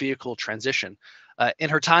electric vehicle transition.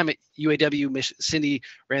 In her time at UAW, Cindy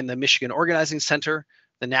ran the Michigan Organizing Center,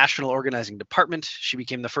 the National Organizing Department. She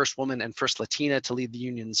became the first woman and first Latina to lead the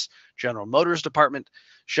union's General Motors Department.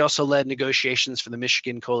 She also led negotiations for the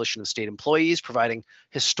Michigan Coalition of State Employees, providing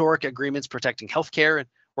historic agreements protecting healthcare and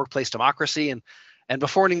workplace democracy. And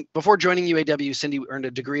before joining UAW, Cindy earned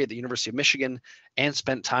a degree at the University of Michigan and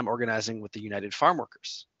spent time organizing with the United Farm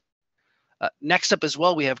Workers. Next up as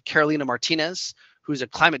well, we have Carolina Martinez, who's a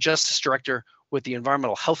climate justice director with the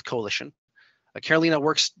Environmental Health Coalition. Carolina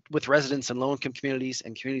works with residents in low-income communities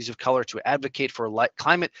and communities of color to advocate for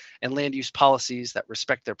climate and land use policies that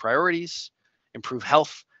respect their priorities, improve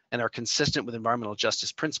health, and are consistent with environmental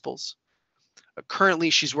justice principles.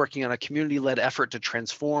 Currently, she's working on a community-led effort to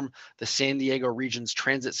transform the San Diego region's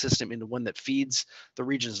transit system into one that feeds the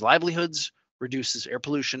region's livelihoods, reduces air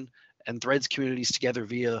pollution, and threads communities together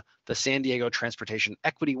via the San Diego Transportation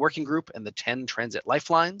Equity Working Group and the 10 Transit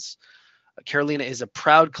Lifelines. Carolina is a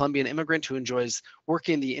proud Colombian immigrant who enjoys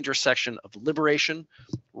working the intersection of liberation,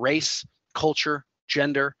 race, culture,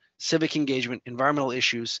 gender, civic engagement, environmental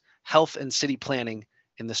issues, health, and city planning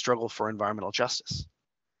in the struggle for environmental justice.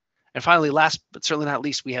 And finally, last but certainly not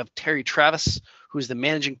least, we have Terry Travis, who is the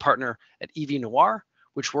managing partner at EV Noir,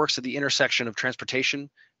 which works at the intersection of transportation,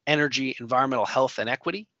 energy, environmental health, and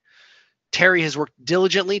equity. Terry has worked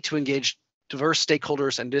diligently to engage diverse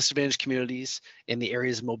stakeholders and disadvantaged communities in the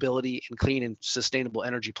areas of mobility and clean and sustainable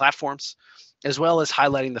energy platforms, as well as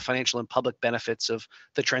highlighting the financial and public benefits of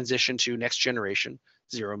the transition to next generation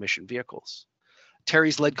zero-emission vehicles.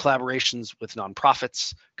 Terry's led collaborations with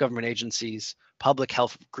nonprofits, government agencies, public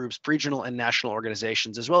health groups, regional and national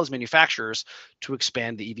organizations, as well as manufacturers to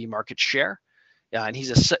expand the EV market share. And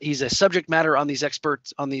he's a subject matter on these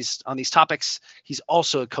experts on these topics. He's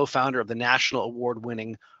also a co-founder of the national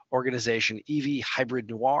award-winning organization EV Hybrid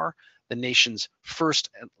Noir, the nation's first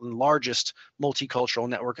and largest multicultural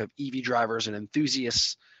network of EV drivers and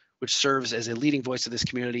enthusiasts, which serves as a leading voice of this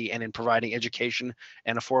community and in providing education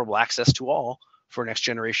and affordable access to all for next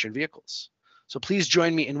generation vehicles. So please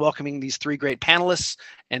join me in welcoming these three great panelists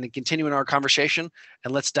and in continuing our conversation,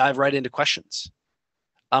 and let's dive right into questions.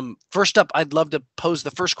 First up, I'd love to pose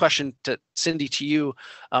the first question to Cindy, to you.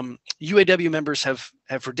 UAW members have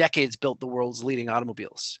for decades built the world's leading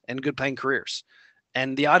automobiles and good paying careers.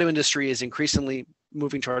 And the auto industry is increasingly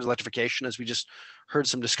moving towards electrification, as we just heard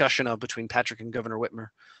some discussion of between Patrick and Governor Whitmer.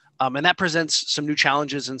 And that presents some new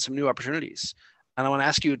challenges and some new opportunities. And I want to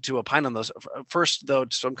ask you to opine on those. First, though,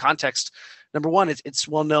 some context. Number one, it's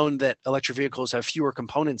well known that electric vehicles have fewer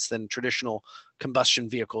components than traditional combustion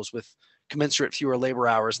vehicles, with commensurate fewer labor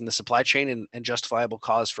hours in the supply chain and justifiable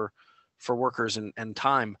cause for workers and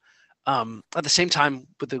time. At the same time,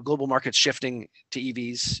 with the global markets shifting to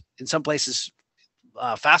EVs, in some places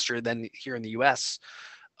faster than here in the US,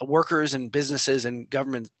 workers and businesses and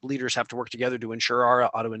government leaders have to work together to ensure our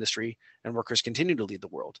auto industry and workers continue to lead the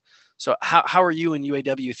world. So how are you and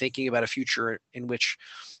UAW thinking about a future in which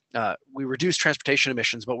we reduce transportation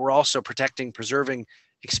emissions, but we're also protecting, preserving,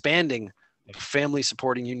 expanding family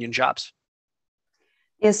supporting union jobs?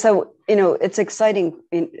 Yeah, so, it's exciting.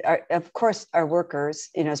 Of course, our workers,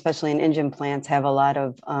 especially in engine plants, have a lot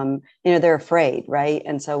of, they're afraid, right?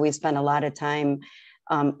 And so we spend a lot of time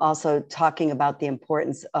also talking about the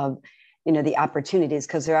importance of, the opportunities,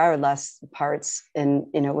 because there are less parts in,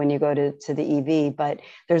 when you go to the EV, but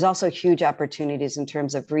there's also huge opportunities in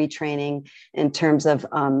terms of retraining, in terms of,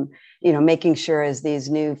 making sure as these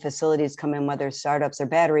new facilities come in, whether startups or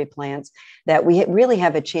battery plants, that we really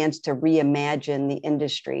have a chance to reimagine the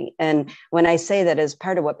industry. And when I say that, as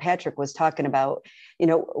part of what Patrick was talking about,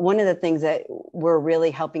 one of the things that we're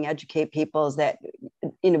really helping educate people is that,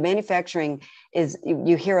 manufacturing is,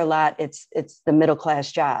 you hear a lot, it's the middle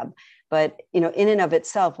class job. But, in and of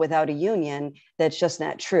itself, without a union, that's just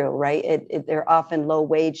not true, right? They're often low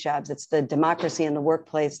wage jobs. It's the democracy in the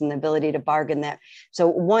workplace and the ability to bargain that. So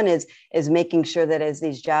one is making sure that as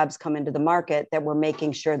these jobs come into the market, that we're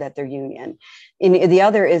making sure that they're union. And the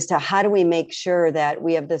other is to how do we make sure that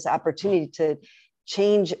we have this opportunity to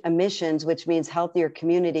change emissions, which means healthier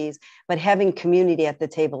communities, but having community at the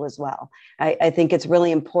table as well. I think it's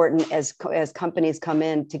really important as companies come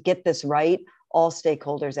in to get this right. All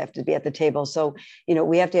stakeholders have to be at the table. So,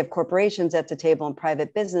 we have to have corporations at the table and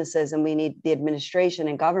private businesses, and we need the administration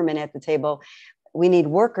and government at the table. We need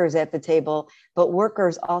workers at the table, but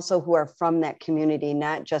workers also who are from that community,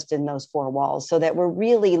 not just in those four walls, so that we're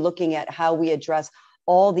really looking at how we address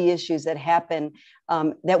all the issues that happen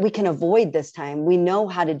that we can avoid this time. We know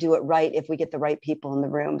how to do it right if we get the right people in the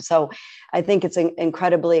room. So I think it's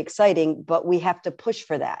incredibly exciting, but we have to push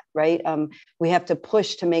for that, right? We have to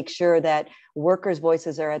push to make sure that workers'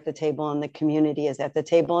 voices are at the table and the community is at the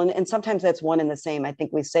table. And sometimes that's one and the same. I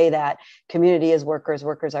think we say that community is workers,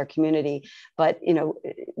 workers are community, but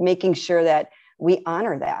making sure that we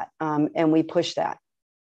honor that and we push that.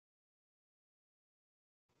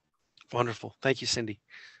 Wonderful. Thank you, Cindy.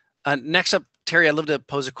 Next up, Terry, I'd love to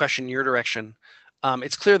pose a question in your direction.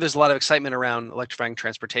 It's clear there's a lot of excitement around electrifying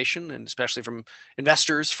transportation, and especially from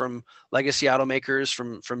investors, from legacy automakers,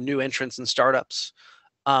 from new entrants and startups.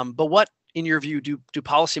 But what, in your view, do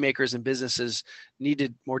policymakers and businesses need to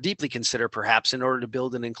more deeply consider, perhaps, in order to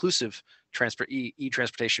build an inclusive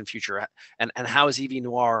e-transportation future? And how is EV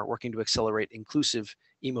Noir working to accelerate inclusive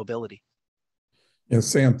e-mobility? Yeah,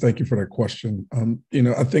 Sam, thank you for that question.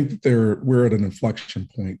 I think that we're at an inflection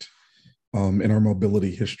point in our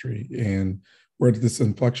mobility history, and we're at this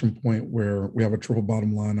inflection point where we have a triple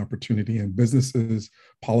bottom line opportunity, and businesses,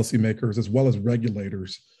 policymakers, as well as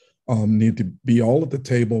regulators need to be all at the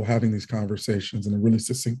table having these conversations in a really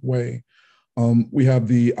succinct way. We have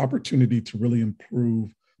the opportunity to really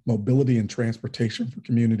improve mobility and transportation for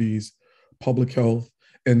communities, public health,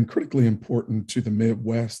 and critically important to the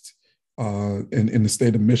Midwest in the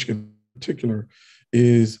state of Michigan in particular,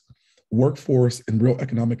 is workforce and real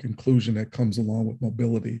economic inclusion that comes along with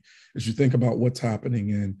mobility. As you think about what's happening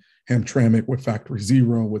in Hamtramck with Factory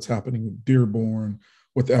Zero, what's happening with Dearborn,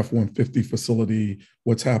 with the F-150 facility,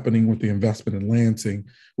 what's happening with the investment in Lansing,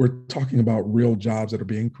 we're talking about real jobs that are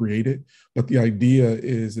being created. But the idea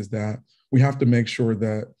is that we have to make sure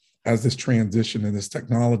that as this transition and this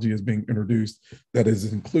technology is being introduced, that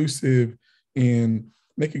is inclusive, and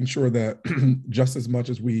making sure that just as much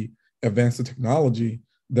as we advance the technology,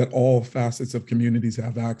 that all facets of communities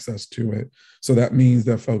have access to it. So that means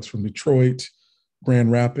that folks from Detroit,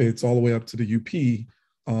 Grand Rapids, all the way up to the UP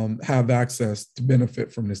have access to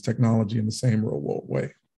benefit from this technology in the same real world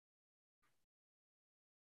way.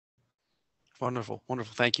 Wonderful,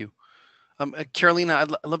 wonderful, thank you. Carolina,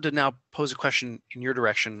 I'd love to now pose a question in your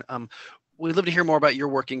direction. We'd love to hear more about your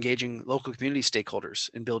work engaging local community stakeholders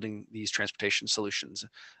in building these transportation solutions,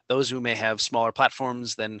 those who may have smaller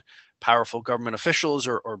platforms than powerful government officials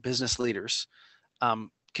or business leaders.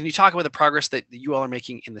 Can you talk about the progress that you all are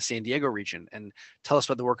making in the San Diego region, and tell us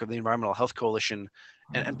about the work of the Environmental Health Coalition,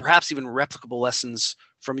 and perhaps even replicable lessons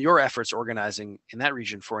from your efforts organizing in that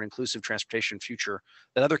region for an inclusive transportation future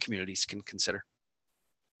that other communities can consider?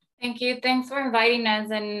 Thank you. Thanks for inviting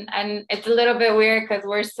us. And it's a little bit weird because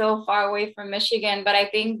we're so far away from Michigan, but I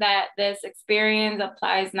think that this experience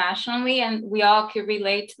applies nationally, and we all could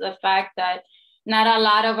relate to the fact that not a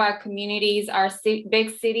lot of our communities, our big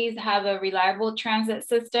cities, have a reliable transit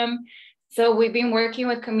system. So we've been working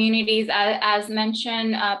with communities. As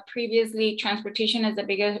mentioned previously, transportation is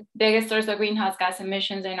the biggest source of greenhouse gas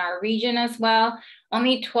emissions in our region as well.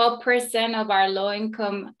 Only 12% of our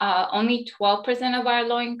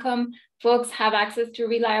low-income folks have access to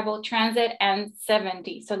reliable transit, and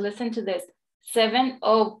 70. So listen to this: 70%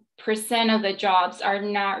 of the jobs are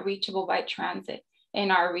not reachable by transit in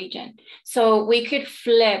our region. So we could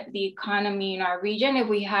flip the economy in our region if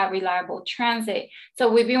we have reliable transit. So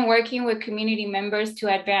we've been working with community members to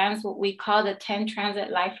advance what we call the 10 transit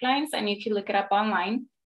lifelines, and you can look it up online.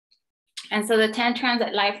 And so the 10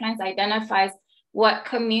 transit lifelines identifies what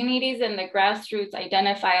communities and the grassroots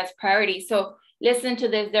identify as priorities. So listen to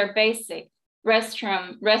this, they're basic: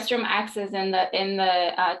 restroom access in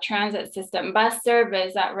the transit system, bus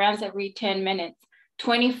service that runs every 10 minutes,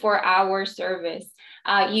 24-hour service,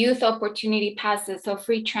 youth opportunity passes, so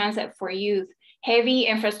free transit for youth, heavy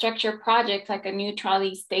infrastructure projects like a new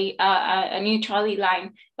trolley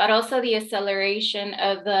line, but also the acceleration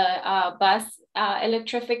of the bus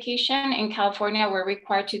electrification. In California, we're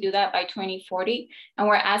required to do that by 2040, and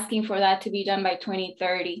we're asking for that to be done by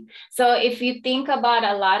 2030. So if you think about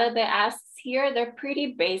a lot of the asks here, they're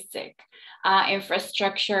pretty basic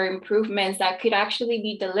infrastructure improvements that could actually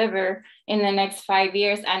be delivered in the next 5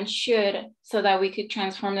 years, and should, so that we could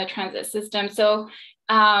transform the transit system. So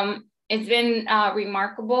it's been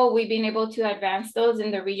remarkable. We've been able to advance those in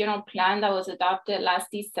the regional plan that was adopted last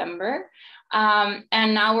December. And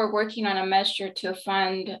now we're working on a measure to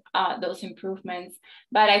fund those improvements.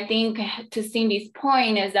 But I think, to Cindy's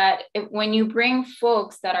point, is that when you bring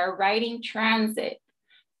folks that are riding transit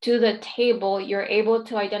to the table, you're able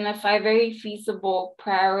to identify very feasible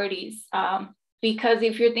priorities. Because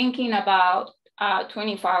if you're thinking about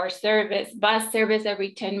 24-hour service, bus service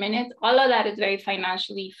every 10 minutes, all of that is very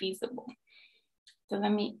financially feasible. So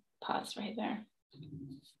let me pause right there.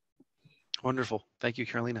 Wonderful. Thank you,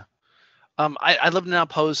 Carolina. I'd love to now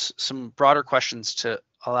pose some broader questions to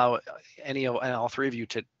allow all three of you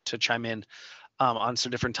to chime in on some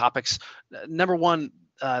different topics. Number one,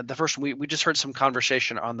 the first one, we just heard some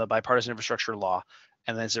conversation on the bipartisan infrastructure law,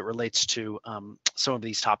 and as it relates to some of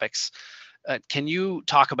these topics. Can you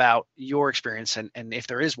talk about your experience, and if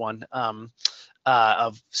there is one,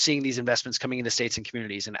 of seeing these investments coming into states and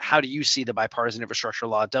communities, and how do you see the bipartisan infrastructure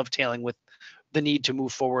law dovetailing with the need to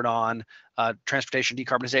move forward on transportation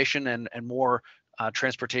decarbonization and more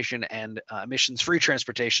transportation and emissions-free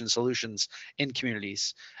transportation solutions in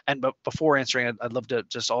communities? But before answering, I'd love to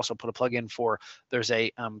just also put a plug in for, there's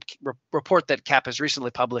a report that CAP has recently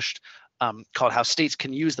published called How States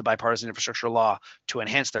Can Use the Bipartisan Infrastructure Law to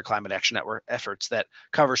Enhance Their Climate Action Network Efforts, that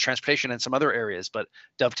covers transportation and some other areas, but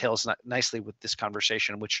dovetails nicely with this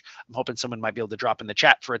conversation, which I'm hoping someone might be able to drop in the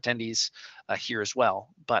chat for attendees here as well.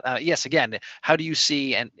 But yes, again, how do you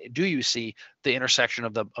see, and do you see, the intersection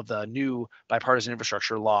of the new bipartisan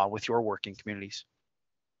infrastructure law with your work in communities?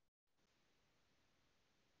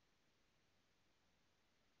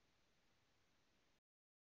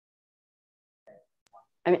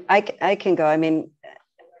 I mean, I can go. I mean,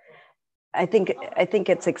 I think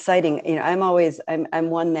it's exciting. You know, I'm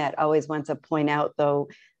one that always wants to point out, though,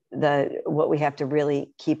 what we have to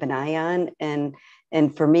really keep an eye on.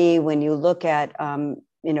 And for me, when you look at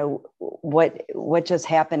you know, what just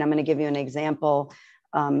happened, I'm going to give you an example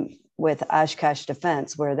with Oshkosh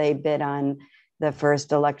Defense, where they bid on the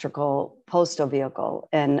first electrical postal vehicle,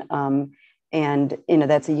 and you know,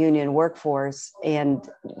 that's a union workforce, and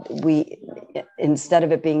we, instead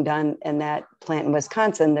of it being done in that plant in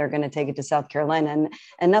Wisconsin, they're going to take it to South Carolina,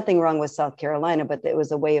 and nothing wrong with South Carolina, but it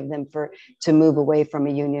was a way of them to move away from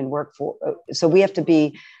a union workforce. So we have to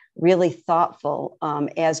be really thoughtful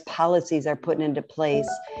as policies are put into place,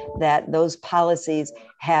 that those policies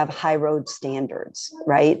have high road standards,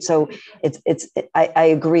 right? So I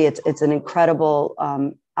agree, it's an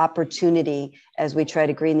incredible opportunity as we try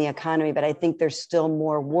to green the economy, but I think there's still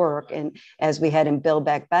more work, and as we head in Build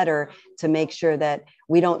Back Better, to make sure that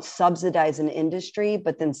we don't subsidize an industry,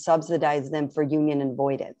 but then subsidize them for union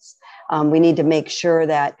avoidance. We need to make sure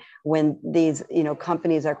that when these,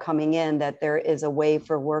 companies are coming in, that there is a way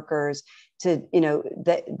for workers to,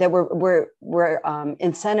 that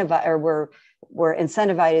we're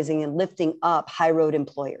incentivizing and lifting up high road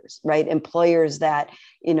employers, right? Employers that,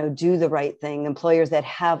 do the right thing, employers that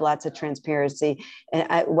have lots of transparency,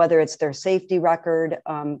 and whether it's their safety record,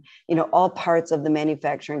 all parts of the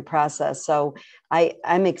manufacturing process. So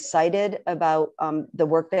I'm excited about the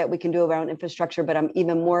work that we can do around infrastructure, but I'm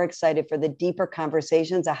even more excited for the deeper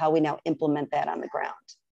conversations of how we now implement that on the ground.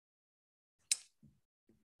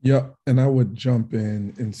 Yeah, and I would jump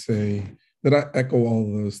in and say that I echo all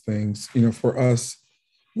of those things. For us,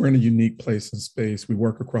 we're in a unique place and space. We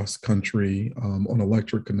work across the country on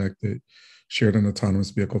electric connected, shared and autonomous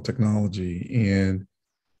vehicle technology. And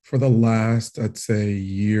for the last, I'd say,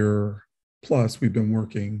 year plus, we've been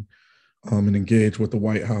working and engaged with the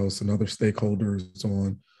White House and other stakeholders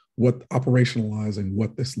on operationalizing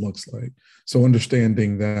what this looks like. So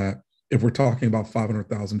understanding that if we're talking about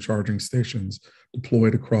 500,000 charging stations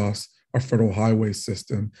deployed across our federal highway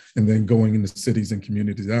system, and then going into cities and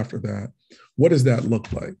communities after that, what does that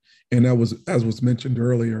look like? And that was, as was mentioned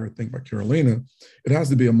earlier, I think by Carolina, it has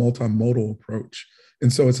to be a multimodal approach.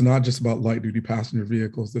 And so it's not just about light duty passenger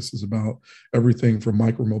vehicles. This is about everything from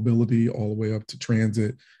micromobility all the way up to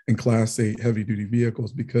transit and Class 8 heavy duty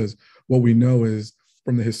vehicles, because what we know is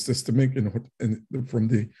from the systemic and from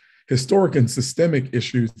the historic and systemic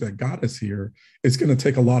issues that got us here, it's going to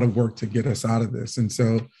take a lot of work to get us out of this. And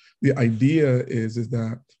so the idea is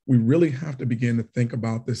that we really have to begin to think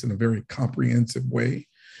about this in a very comprehensive way.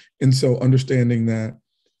 And so understanding that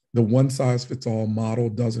the one size fits all model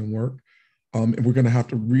doesn't work. And we're going to have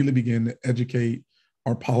to really begin to educate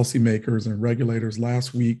our policymakers and regulators.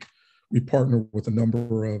 Last week, we partnered with a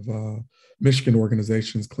number of Michigan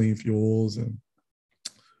organizations, Clean Fuels and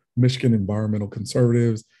Michigan Environmental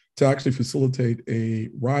Conservatives, to actually facilitate a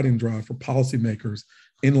riding drive for policymakers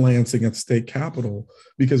in Lansing at the state capitol,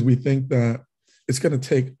 because we think that it's going to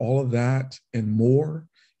take all of that and more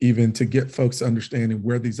even to get folks understanding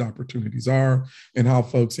where these opportunities are and how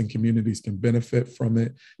folks and communities can benefit from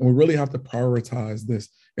it. And we really have to prioritize this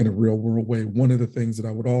in a real world way. One of the things that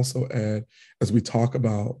I would also add as we talk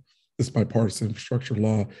about this bipartisan infrastructure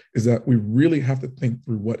law is that we really have to think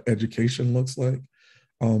through what education looks like,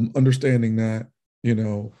 understanding that,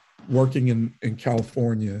 working in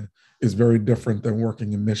California is very different than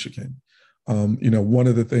working in Michigan. One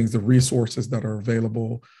of the things, the resources that are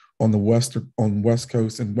available on the West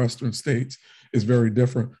Coast and Western states is very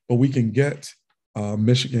different, but we can get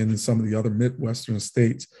Michigan and some of the other Midwestern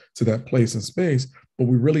states to that place and space, but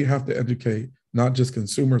we really have to educate not just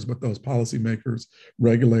consumers, but those policymakers,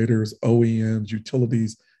 regulators, OEMs,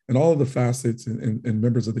 utilities, and all of the facets and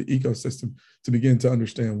members of the ecosystem to begin to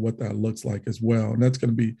understand what that looks like as well. And that's going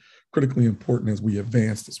to be critically important as we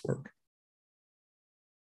advance this work.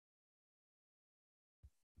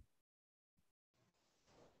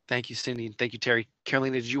 Thank you, Cindy. Thank you, Terry.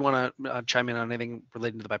 Carolina, did you want to chime in on anything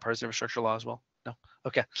relating to the bipartisan infrastructure law as well? No?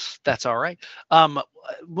 Okay, that's all right.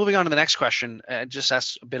 Moving on to the next question, just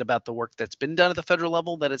ask a bit about the work that's been done at the federal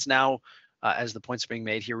level that is now, as the points are being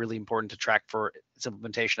made here, really important to track for its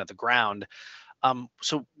implementation at the ground.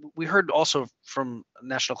 So we heard also from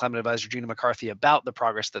National Climate Advisor Gina McCarthy about the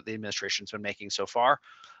progress that the administration's been making so far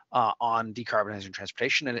on decarbonizing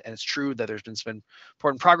transportation. And it's true that there's been some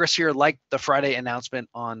important progress here, like the Friday announcement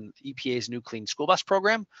on EPA's new clean school bus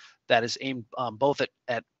program that is aimed both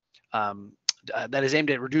at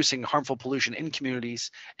reducing harmful pollution in communities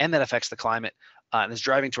and that affects the climate and is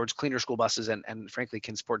driving towards cleaner school buses and frankly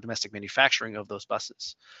can support domestic manufacturing of those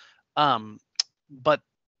buses. But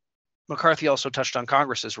McCarthy also touched on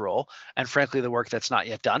Congress's role and frankly the work that's not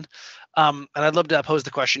yet done. And I'd love to pose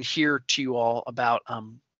the question here to you all about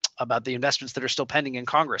the investments that are still pending in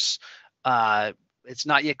Congress. It's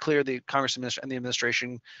not yet clear the Congress and the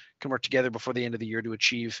administration can work together before the end of the year to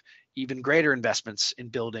achieve even greater investments in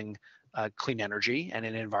building clean energy and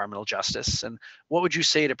in environmental justice. And what would you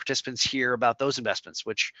say to participants here about those investments,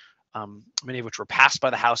 which many of which were passed by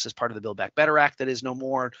the House as part of the Build Back Better Act that is no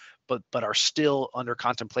more, but are still under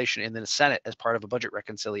contemplation in the Senate as part of a budget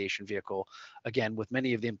reconciliation vehicle, again, with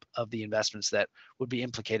many of the investments that would be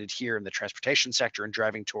implicated here in the transportation sector and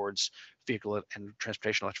driving towards vehicle and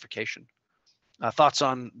transportation electrification. Thoughts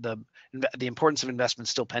on the importance of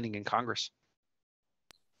investments still pending in Congress?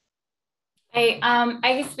 I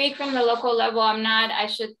can speak from the local level. I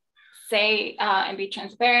should say and be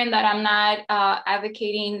transparent that I'm not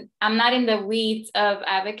advocating, I'm not in the weeds of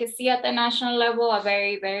advocacy at the national level, a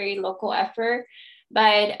very, very local effort.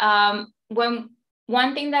 But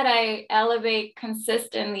one thing that I elevate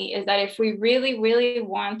consistently is that if we really, really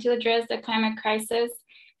want to address the climate crisis,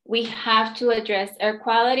 we have to address air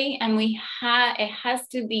quality, and it has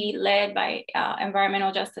to be led by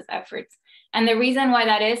environmental justice efforts. And the reason why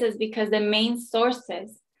that is because the main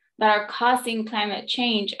sources that are causing climate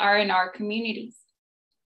change are in our communities.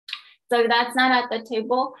 So if that's not at the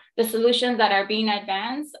table, the solutions that are being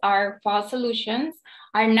advanced are false solutions,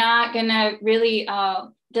 are not gonna really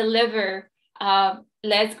deliver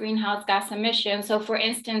less greenhouse gas emissions. So for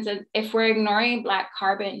instance, if we're ignoring black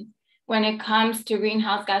carbon when it comes to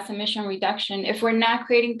greenhouse gas emission reduction, if we're not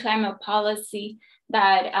creating climate policy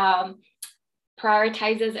that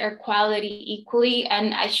prioritizes air quality equally,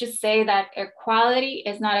 and I should say that air quality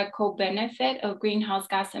is not a co-benefit of greenhouse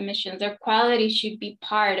gas emissions. Air quality should be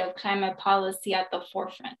part of climate policy at the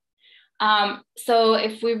forefront. So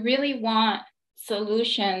if we really want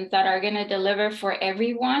solutions that are gonna deliver for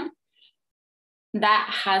everyone, that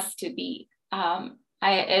has to be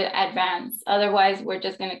advanced. Otherwise, we're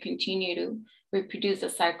just gonna continue to reproduce the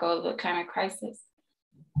cycle of the climate crisis.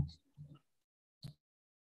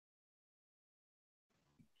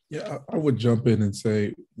 Yeah, I would jump in and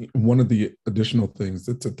say one of the additional things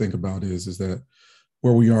to think about is that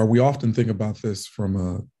where we are, we often think about this from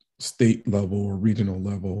a state level or regional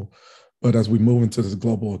level, but as we move into this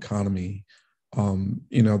global economy, we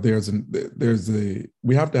have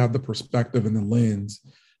to have the perspective and the lens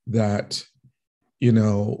that,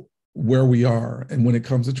 where we are. And when it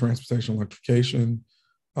comes to transportation electrification,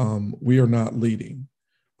 we are not leading.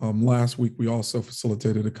 Last week, we also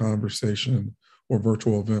facilitated a conversation or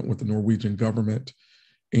virtual event with the Norwegian government,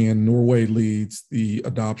 and Norway leads the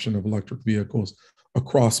adoption of electric vehicles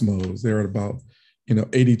across modes. They're at about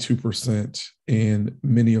 82% in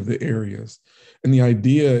many of the areas. And the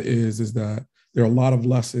idea is that there are a lot of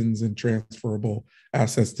lessons and transferable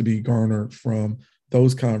assets to be garnered from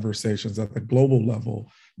those conversations at the global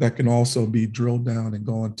level that can also be drilled down and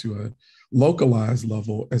go into a localized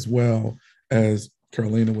level, as well as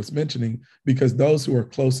Carolina was mentioning, because those who are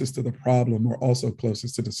closest to the problem are also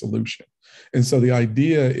closest to the solution. And so the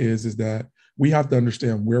idea is that we have to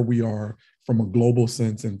understand where we are from a global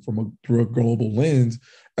sense and through a global lens,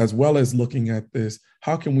 as well as looking at this,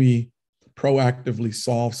 how can we proactively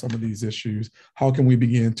solve some of these issues? How can we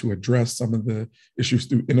begin to address some of the issues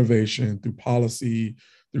through innovation, through policy,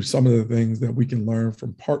 through some of the things that we can learn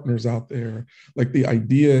from partners out there? Like, the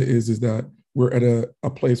idea is that we're at a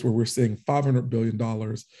place where we're seeing $500 billion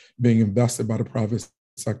being invested by the private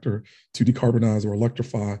sector to decarbonize or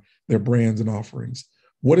electrify their brands and offerings.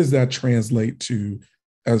 What does that translate to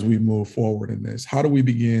as we move forward in this? How do we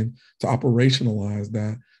begin to operationalize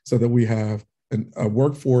that so that we have a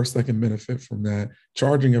workforce that can benefit from that,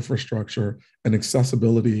 charging infrastructure and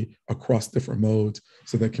accessibility across different modes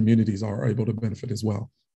so that communities are able to benefit as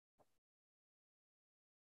well?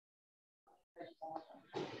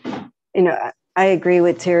 I agree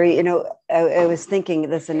with Terry. I was thinking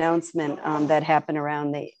this announcement that happened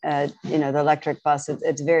around the electric bus.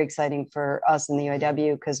 It's very exciting for us in the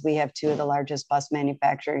UAW because we have two of the largest bus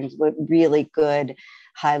manufacturers with really good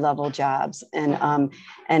high-level jobs, and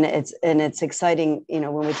it's exciting.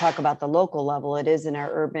 When we talk about the local level, it is in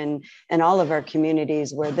our urban and all of our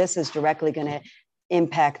communities where this is directly going to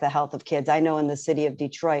impact the health of kids. I know in the city of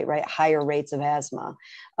Detroit, right, higher rates of asthma.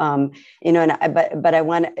 But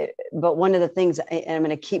one of the things, and I'm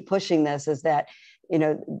going to keep pushing this, is that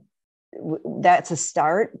that's a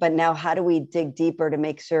start. But now, how do we dig deeper to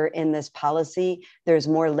make sure in this policy there's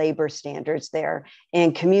more labor standards there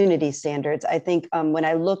and community standards? I think when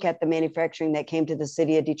I look at the manufacturing that came to the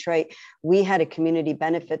city of Detroit, we had a community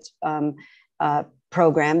benefits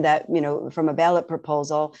program that, from a ballot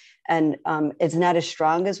proposal, and it's not as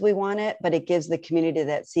strong as we want it, but it gives the community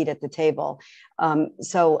that seat at the table.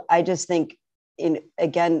 So I just think,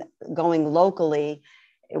 again, going locally,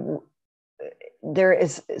 there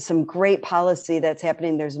is some great policy that's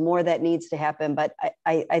happening. There's more that needs to happen, but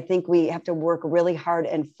I think we have to work really hard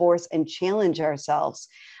and force and challenge ourselves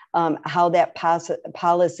how that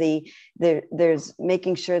policy, there's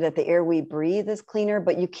making sure that the air we breathe is cleaner,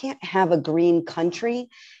 but you can't have a green country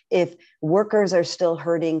if workers are still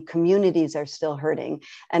hurting, communities are still hurting.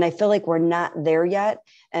 And I feel like we're not there yet.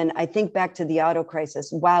 And I think back to the auto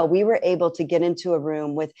crisis. Wow, we were able to get into a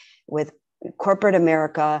room with corporate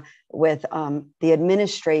America, with the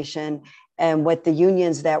administration, and with the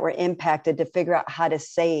unions that were impacted to figure out how to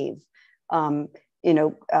save the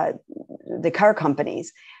car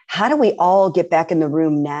companies. How do we all get back in the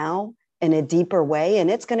room now in a deeper way.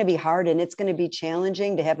 And it's going to be hard and it's going to be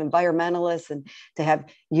challenging to have environmentalists and to have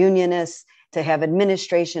unionists, to have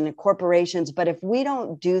administration and corporations. But if we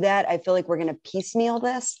don't do that, I feel like we're going to piecemeal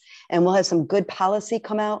this and we'll have some good policy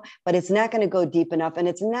come out, but it's not going to go deep enough. And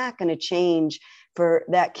it's not going to change for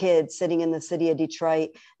that kid sitting in the city of Detroit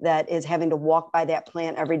that is having to walk by that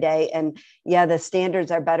plant every day. And yeah, the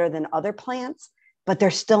standards are better than other plants, but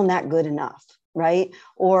they're still not good enough. Right?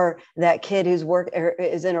 Or that kid who's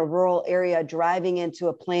is in a rural area driving into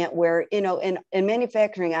a plant where, you know, in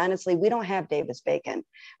manufacturing, honestly, we don't have Davis-Bacon,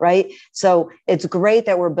 right? So it's great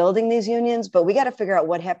that we're building these unions, but we got to figure out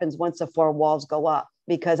what happens once the four walls go up.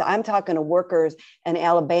 Because I'm talking to workers in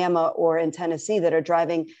Alabama or in Tennessee that are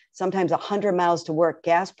driving sometimes 100 miles to work.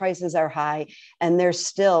 Gas prices are high, and there's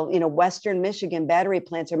still, you know, Western Michigan battery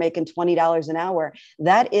plants are making $20 an hour.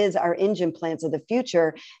 That is our engine plants of the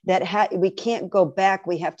future. That we can't go back.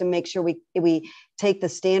 We have to make sure we take the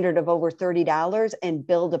standard of over $30 and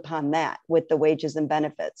build upon that with the wages and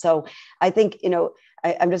benefits. So I think, you know,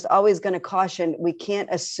 I'm just always going to caution, we can't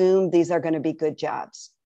assume these are going to be good jobs.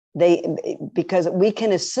 Because we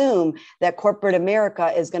can assume that corporate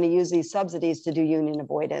America is going to use these subsidies to do union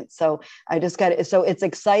avoidance. So so it's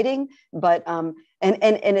exciting, but and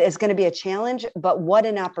it's going to be a challenge, but what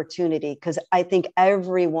an opportunity. Because I think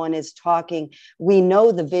everyone is talking, we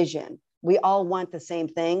know the vision. We all want the same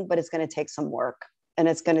thing, but it's going to take some work and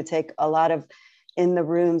it's going to take a lot of in the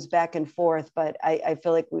rooms back and forth. But I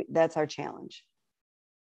feel like that's our challenge.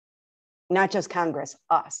 Not just Congress,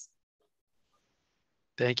 us.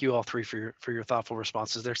 Thank you all three for your thoughtful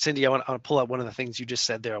responses there. Cindy, I want to pull out one of the things you just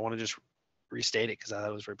said there. I want to just restate it because I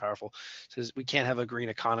thought it was very powerful. It says we can't have a green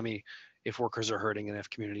economy if workers are hurting and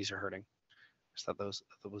if communities are hurting. I just thought that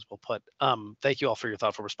was well put. Thank you all for your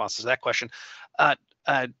thoughtful responses to that question.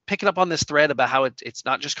 Picking up on this thread about how it's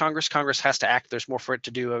not just Congress. Congress has to act. There's more for it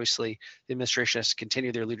to do. Obviously, the administration has to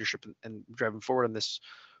continue their leadership and driving forward on this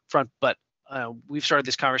front. But we've started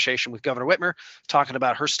this conversation with Governor Whitmer talking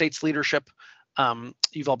about her state's leadership.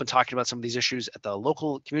 You've all been talking about some of these issues at the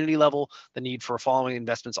local community level, the need for following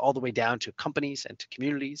investments all the way down to companies and to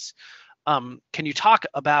communities. Can you talk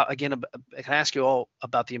about, again, can I ask you all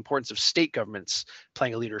about the importance of state governments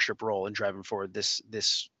playing a leadership role in driving forward this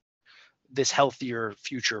healthier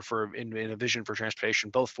future in a vision for transportation,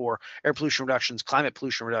 both for air pollution reductions, climate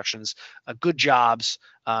pollution reductions, good jobs,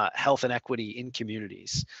 health and equity in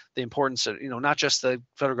communities. The importance of, not just the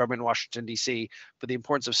federal government in Washington, D.C., but the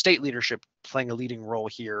importance of state leadership playing a leading role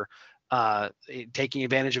here, taking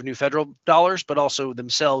advantage of new federal dollars, but also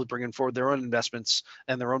themselves bringing forward their own investments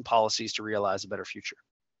and their own policies to realize a better future.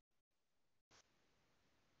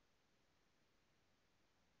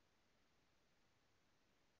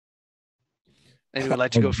 Anyone would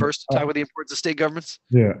like to go first? Talk about the importance of state governments?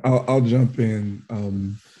 Yeah, I'll jump in.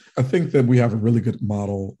 I think that we have a really good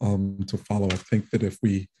model to follow. I think that if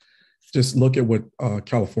we just look at what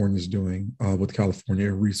California is doing with California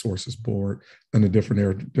Air Resources Board and the different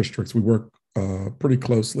air districts, we work pretty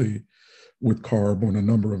closely with CARB on a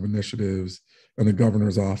number of initiatives and the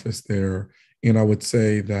governor's office there. And I would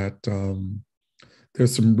say that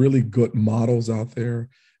there's some really good models out there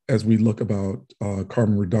as we look about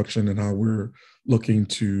carbon reduction and how we're looking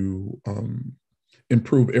to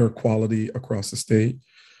improve air quality across the state.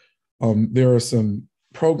 There are some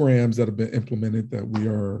programs that have been implemented that we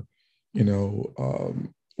are,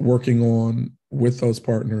 working on with those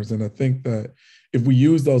partners. And I think that if we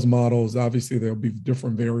use those models, obviously there'll be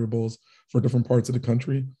different variables for different parts of the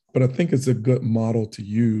country, but I think it's a good model to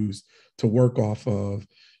use to work off of.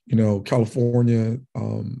 California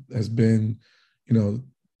has been,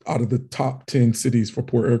 out of the top 10 cities for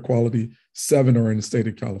poor air quality, 7 are in the state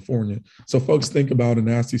of California. So folks think about and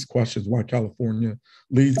ask these questions, why California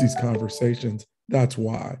leads these conversations. That's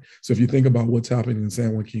why. So if you think about what's happening in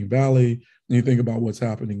San Joaquin Valley, and you think about what's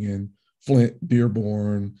happening in Flint,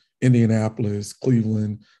 Dearborn, Indianapolis,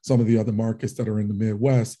 Cleveland, some of the other markets that are in the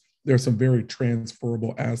Midwest, there's some very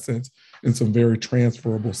transferable assets and some very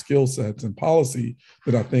transferable skill sets and policy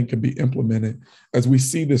that I think can be implemented as we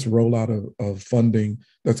see this rollout of funding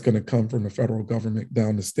that's going to come from the federal government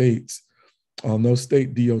down to states. Those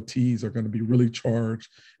state DOTs are going to be really charged,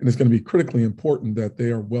 and it's going to be critically important that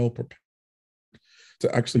they are well prepared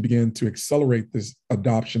to actually begin to accelerate this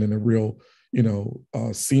adoption in a real,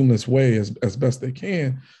 seamless way as best they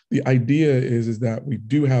can. The idea is that we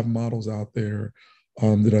do have models out there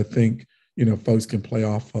that I think, folks can play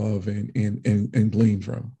off of and glean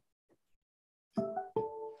from.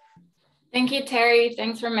 Thank you, Terry.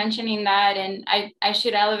 Thanks for mentioning that. And I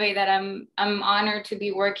should elevate that I'm honored to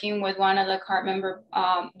be working with one of the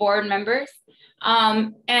CARB board members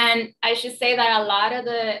And I should say that a lot of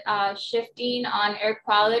the shifting on air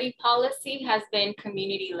quality policy has been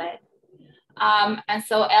community-led. And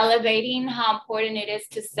so elevating how important it is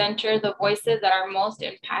to center the voices that are most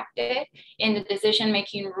impacted in the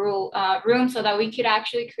decision-making room so that we could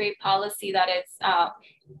actually create policy that is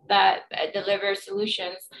that delivers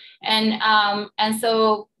solutions. And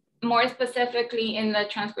so more specifically in the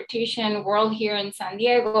transportation world here in San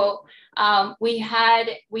Diego, we had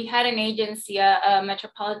an agency, a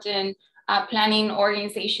metropolitan planning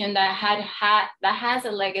organization that has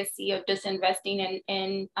a legacy of disinvesting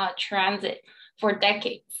in transit for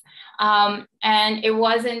decades. And it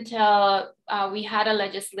wasn't until we had a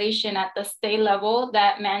legislation at the state level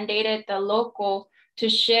that mandated the local to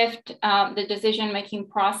shift the decision-making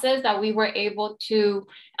process that we were able to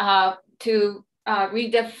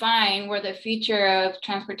redefine where the future of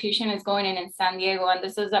transportation is going in San Diego. And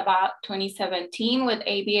this was about 2017 with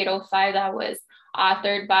AB 805 that was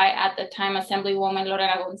authored by, at the time, Assemblywoman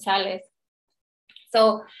Lorena Gonzalez.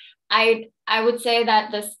 So I would say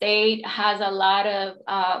that the state has a lot of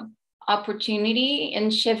opportunity in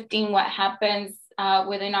shifting what happens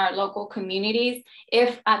within our local communities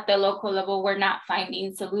if at the local level we're not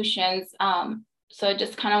finding solutions. So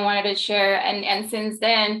just kind of wanted to share. And since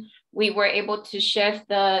then, we were able to shift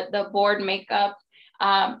the board makeup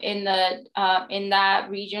in that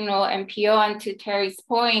regional MPO. And to Terry's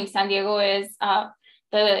point, San Diego is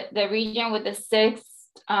the region with the sixth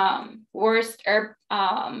worst air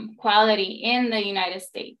quality in the United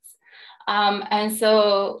States. And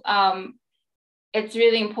so it's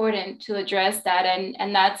really important to address that.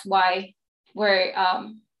 And that's why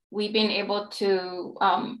we've been able to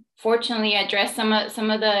fortunately address some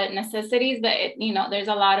of the necessities, but there's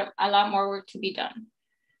a lot more work to be done.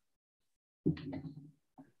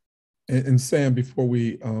 And Sam, before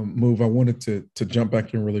we move, I wanted to jump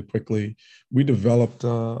back in really quickly. We developed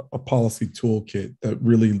a policy toolkit that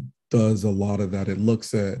really does a lot of that. It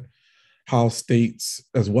looks at how states,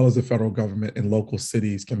 as well as the federal government and local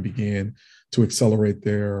cities, can begin to accelerate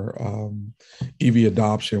their EV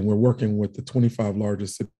adoption. We're working with the 25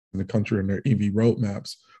 largest cities in the country and their EV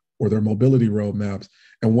roadmaps or their mobility roadmaps.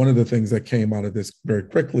 And one of the things that came out of this very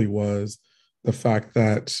quickly was the fact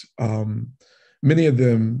that many of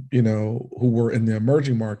them, who were in the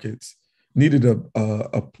emerging markets, needed a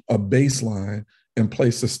baseline and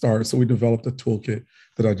place to start. So we developed a toolkit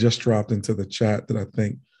that I just dropped into the chat that I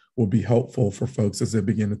think will be helpful for folks as they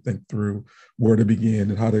begin to think through where to begin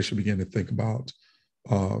and how they should begin to think about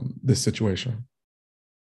this situation.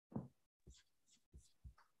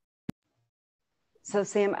 So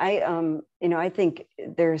Sam, I think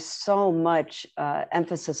there's so much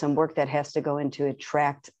emphasis and work that has to go into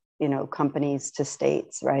attract, companies to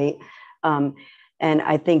states, right? And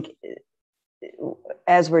I think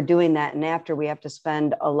as we're doing that and after, we have to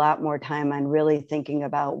spend a lot more time on really thinking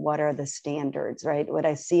about what are the standards, right? What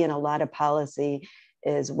I see in a lot of policy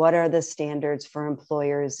is what are the standards for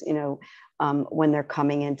employers, when they're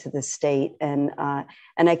coming into the state. And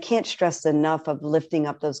I can't stress enough of lifting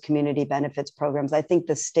up those community benefits programs. I think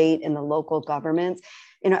the state and the local governments,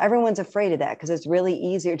 everyone's afraid of that because it's really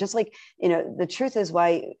easier. Just like, the truth is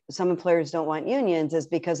why some employers don't want unions is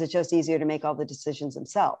because it's just easier to make all the decisions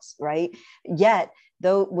themselves, right? Yet,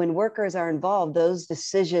 though, when workers are involved, those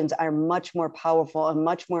decisions are much more powerful and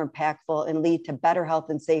much more impactful and lead to better health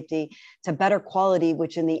and safety, to better quality,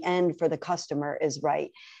 which in the end for the customer is right.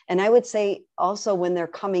 And I would say also when they're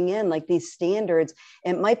coming in, like these standards,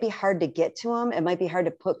 it might be hard to get to them. It might be hard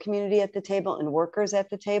to put community at the table and workers at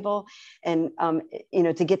the table and,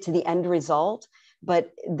 to get to the end result.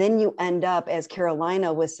 But then you end up, as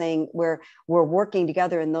Carolina was saying, where we're working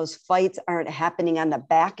together and those fights aren't happening on the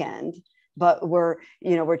back end, but we're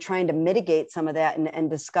trying to mitigate some of that and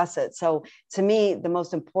discuss it. So to me, the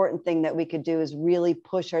most important thing that we could do is really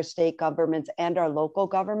push our state governments and our local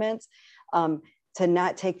governments to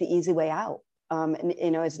not take the easy way out.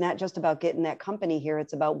 It's not just about getting that company here.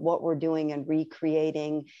 It's about what we're doing and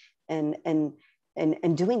recreating and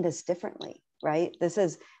doing this differently, right? This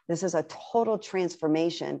is a total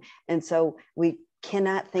transformation. And so we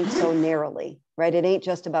cannot think so narrowly, right? It ain't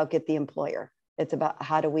just about get the employer. It's about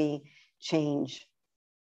how do we change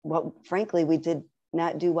what, frankly, we did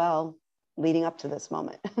not do well leading up to this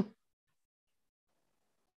moment.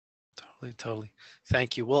 Totally.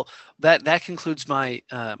 Thank you. Well, that concludes my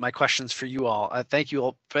my questions for you all. Thank you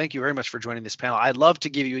all. Thank you very much for joining this panel. I'd love to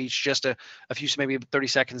give you each just a few, maybe 30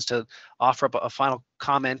 seconds to offer up a final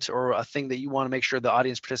comment or a thing that you want to make sure the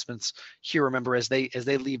audience participants here remember as they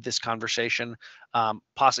leave this conversation.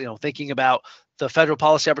 Possibly, thinking about the federal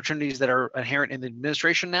policy opportunities that are inherent in the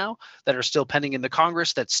administration now, that are still pending in the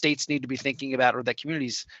Congress, that states need to be thinking about, or that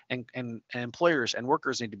communities and employers and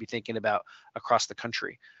workers need to be thinking about across the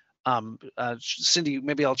country. Cindy,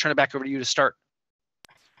 maybe I'll turn it back over to you to start.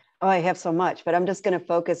 Oh, I have so much, but I'm just going to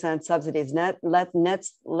focus on subsidies. Let's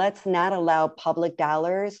not allow public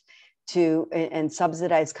dollars to and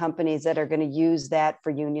subsidize companies that are going to use that for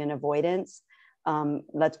union avoidance.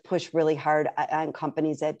 Let's push really hard on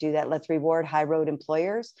companies that do that. Let's reward high road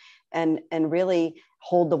employers and really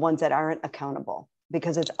hold the ones that aren't accountable,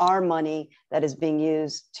 because it's our money that is being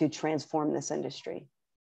used to transform this industry.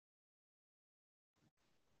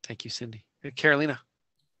 Thank you, Cindy. Carolina.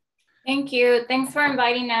 Thank you. Thanks for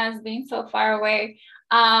inviting us, being so far away.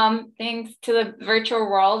 Thanks to the virtual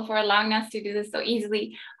world for allowing us to do this so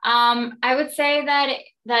easily. I would say that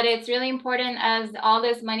it's really important, as all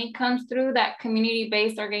this money comes through, that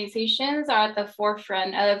community-based organizations are at the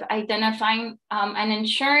forefront of identifying and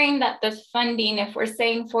ensuring that this funding, if we're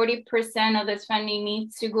saying 40% of this funding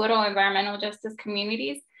needs to go to environmental justice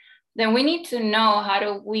communities, then we need to know how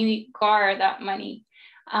do we guard that money.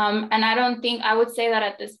 And I would say that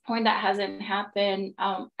at this point that hasn't happened,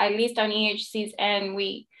 at least on EHC's end,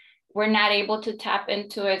 we're not able to tap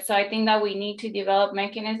into it. So I think that we need to develop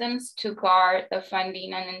mechanisms to guard the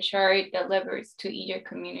funding and ensure it delivers to each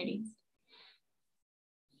communities.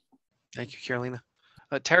 Thank you, Carolina.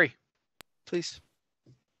 Terry, please.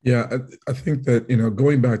 Yeah, I think that,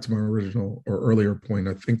 going back to my original or earlier point,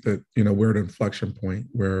 I think that, we're at an inflection point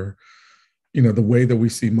where the way that we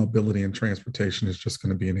see mobility and transportation is just going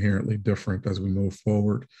to be inherently different as we move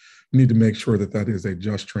forward. We need to make sure that that is a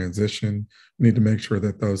just transition. We need to make sure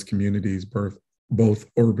that those communities, both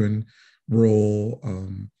urban, rural,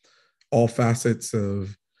 all facets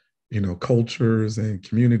of, cultures and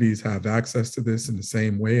communities have access to this in the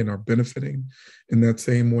same way and are benefiting in that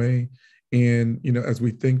same way. And, as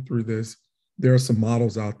we think through this, there are some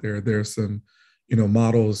models out there. There are some,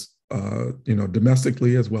 models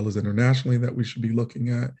domestically as well as internationally that we should be looking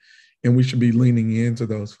at. And we should be leaning into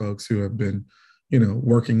those folks who have been,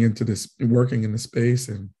 working in the space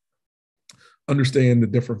and understand the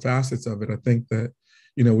different facets of it. I think that,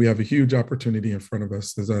 we have a huge opportunity in front of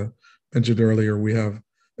us. As I mentioned earlier, we have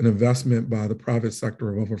an investment by the private sector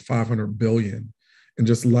of over $500 billion in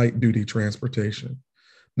just light duty transportation,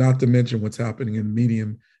 not to mention what's happening in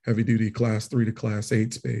medium heavy duty class 3 to class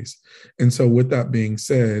 8 space. And so with that being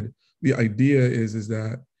said, the idea is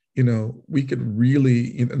that, we could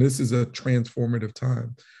really, and this is a transformative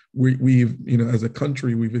time. We've, as a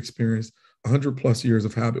country, we've experienced 100+ years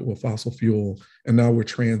of habit with fossil fuel, and now we're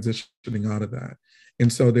transitioning out of that.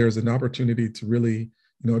 And so there's an opportunity to really,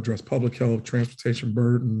 address public health, transportation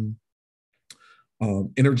burden,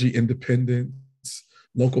 energy independence,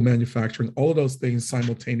 local manufacturing, all of those things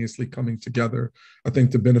simultaneously coming together, I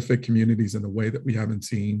think, to benefit communities in a way that we haven't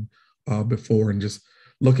seen before, and just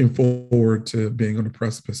looking forward to being on the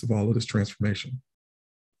precipice of all of this transformation.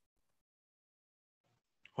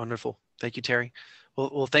 Wonderful. Thank you, Terry.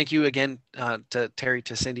 Well, thank you again to Terry,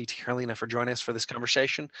 to Cindy, to Carolina for joining us for this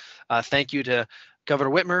conversation. Thank you to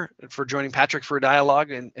Governor Whitmer for joining Patrick for a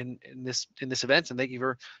dialogue in this event. And thank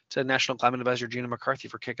you to National Climate Advisor Gina McCarthy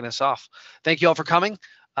for kicking us off. Thank you all for coming.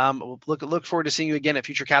 We'll look forward to seeing you again at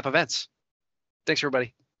future CAP events. Thanks,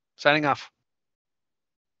 everybody. Signing off.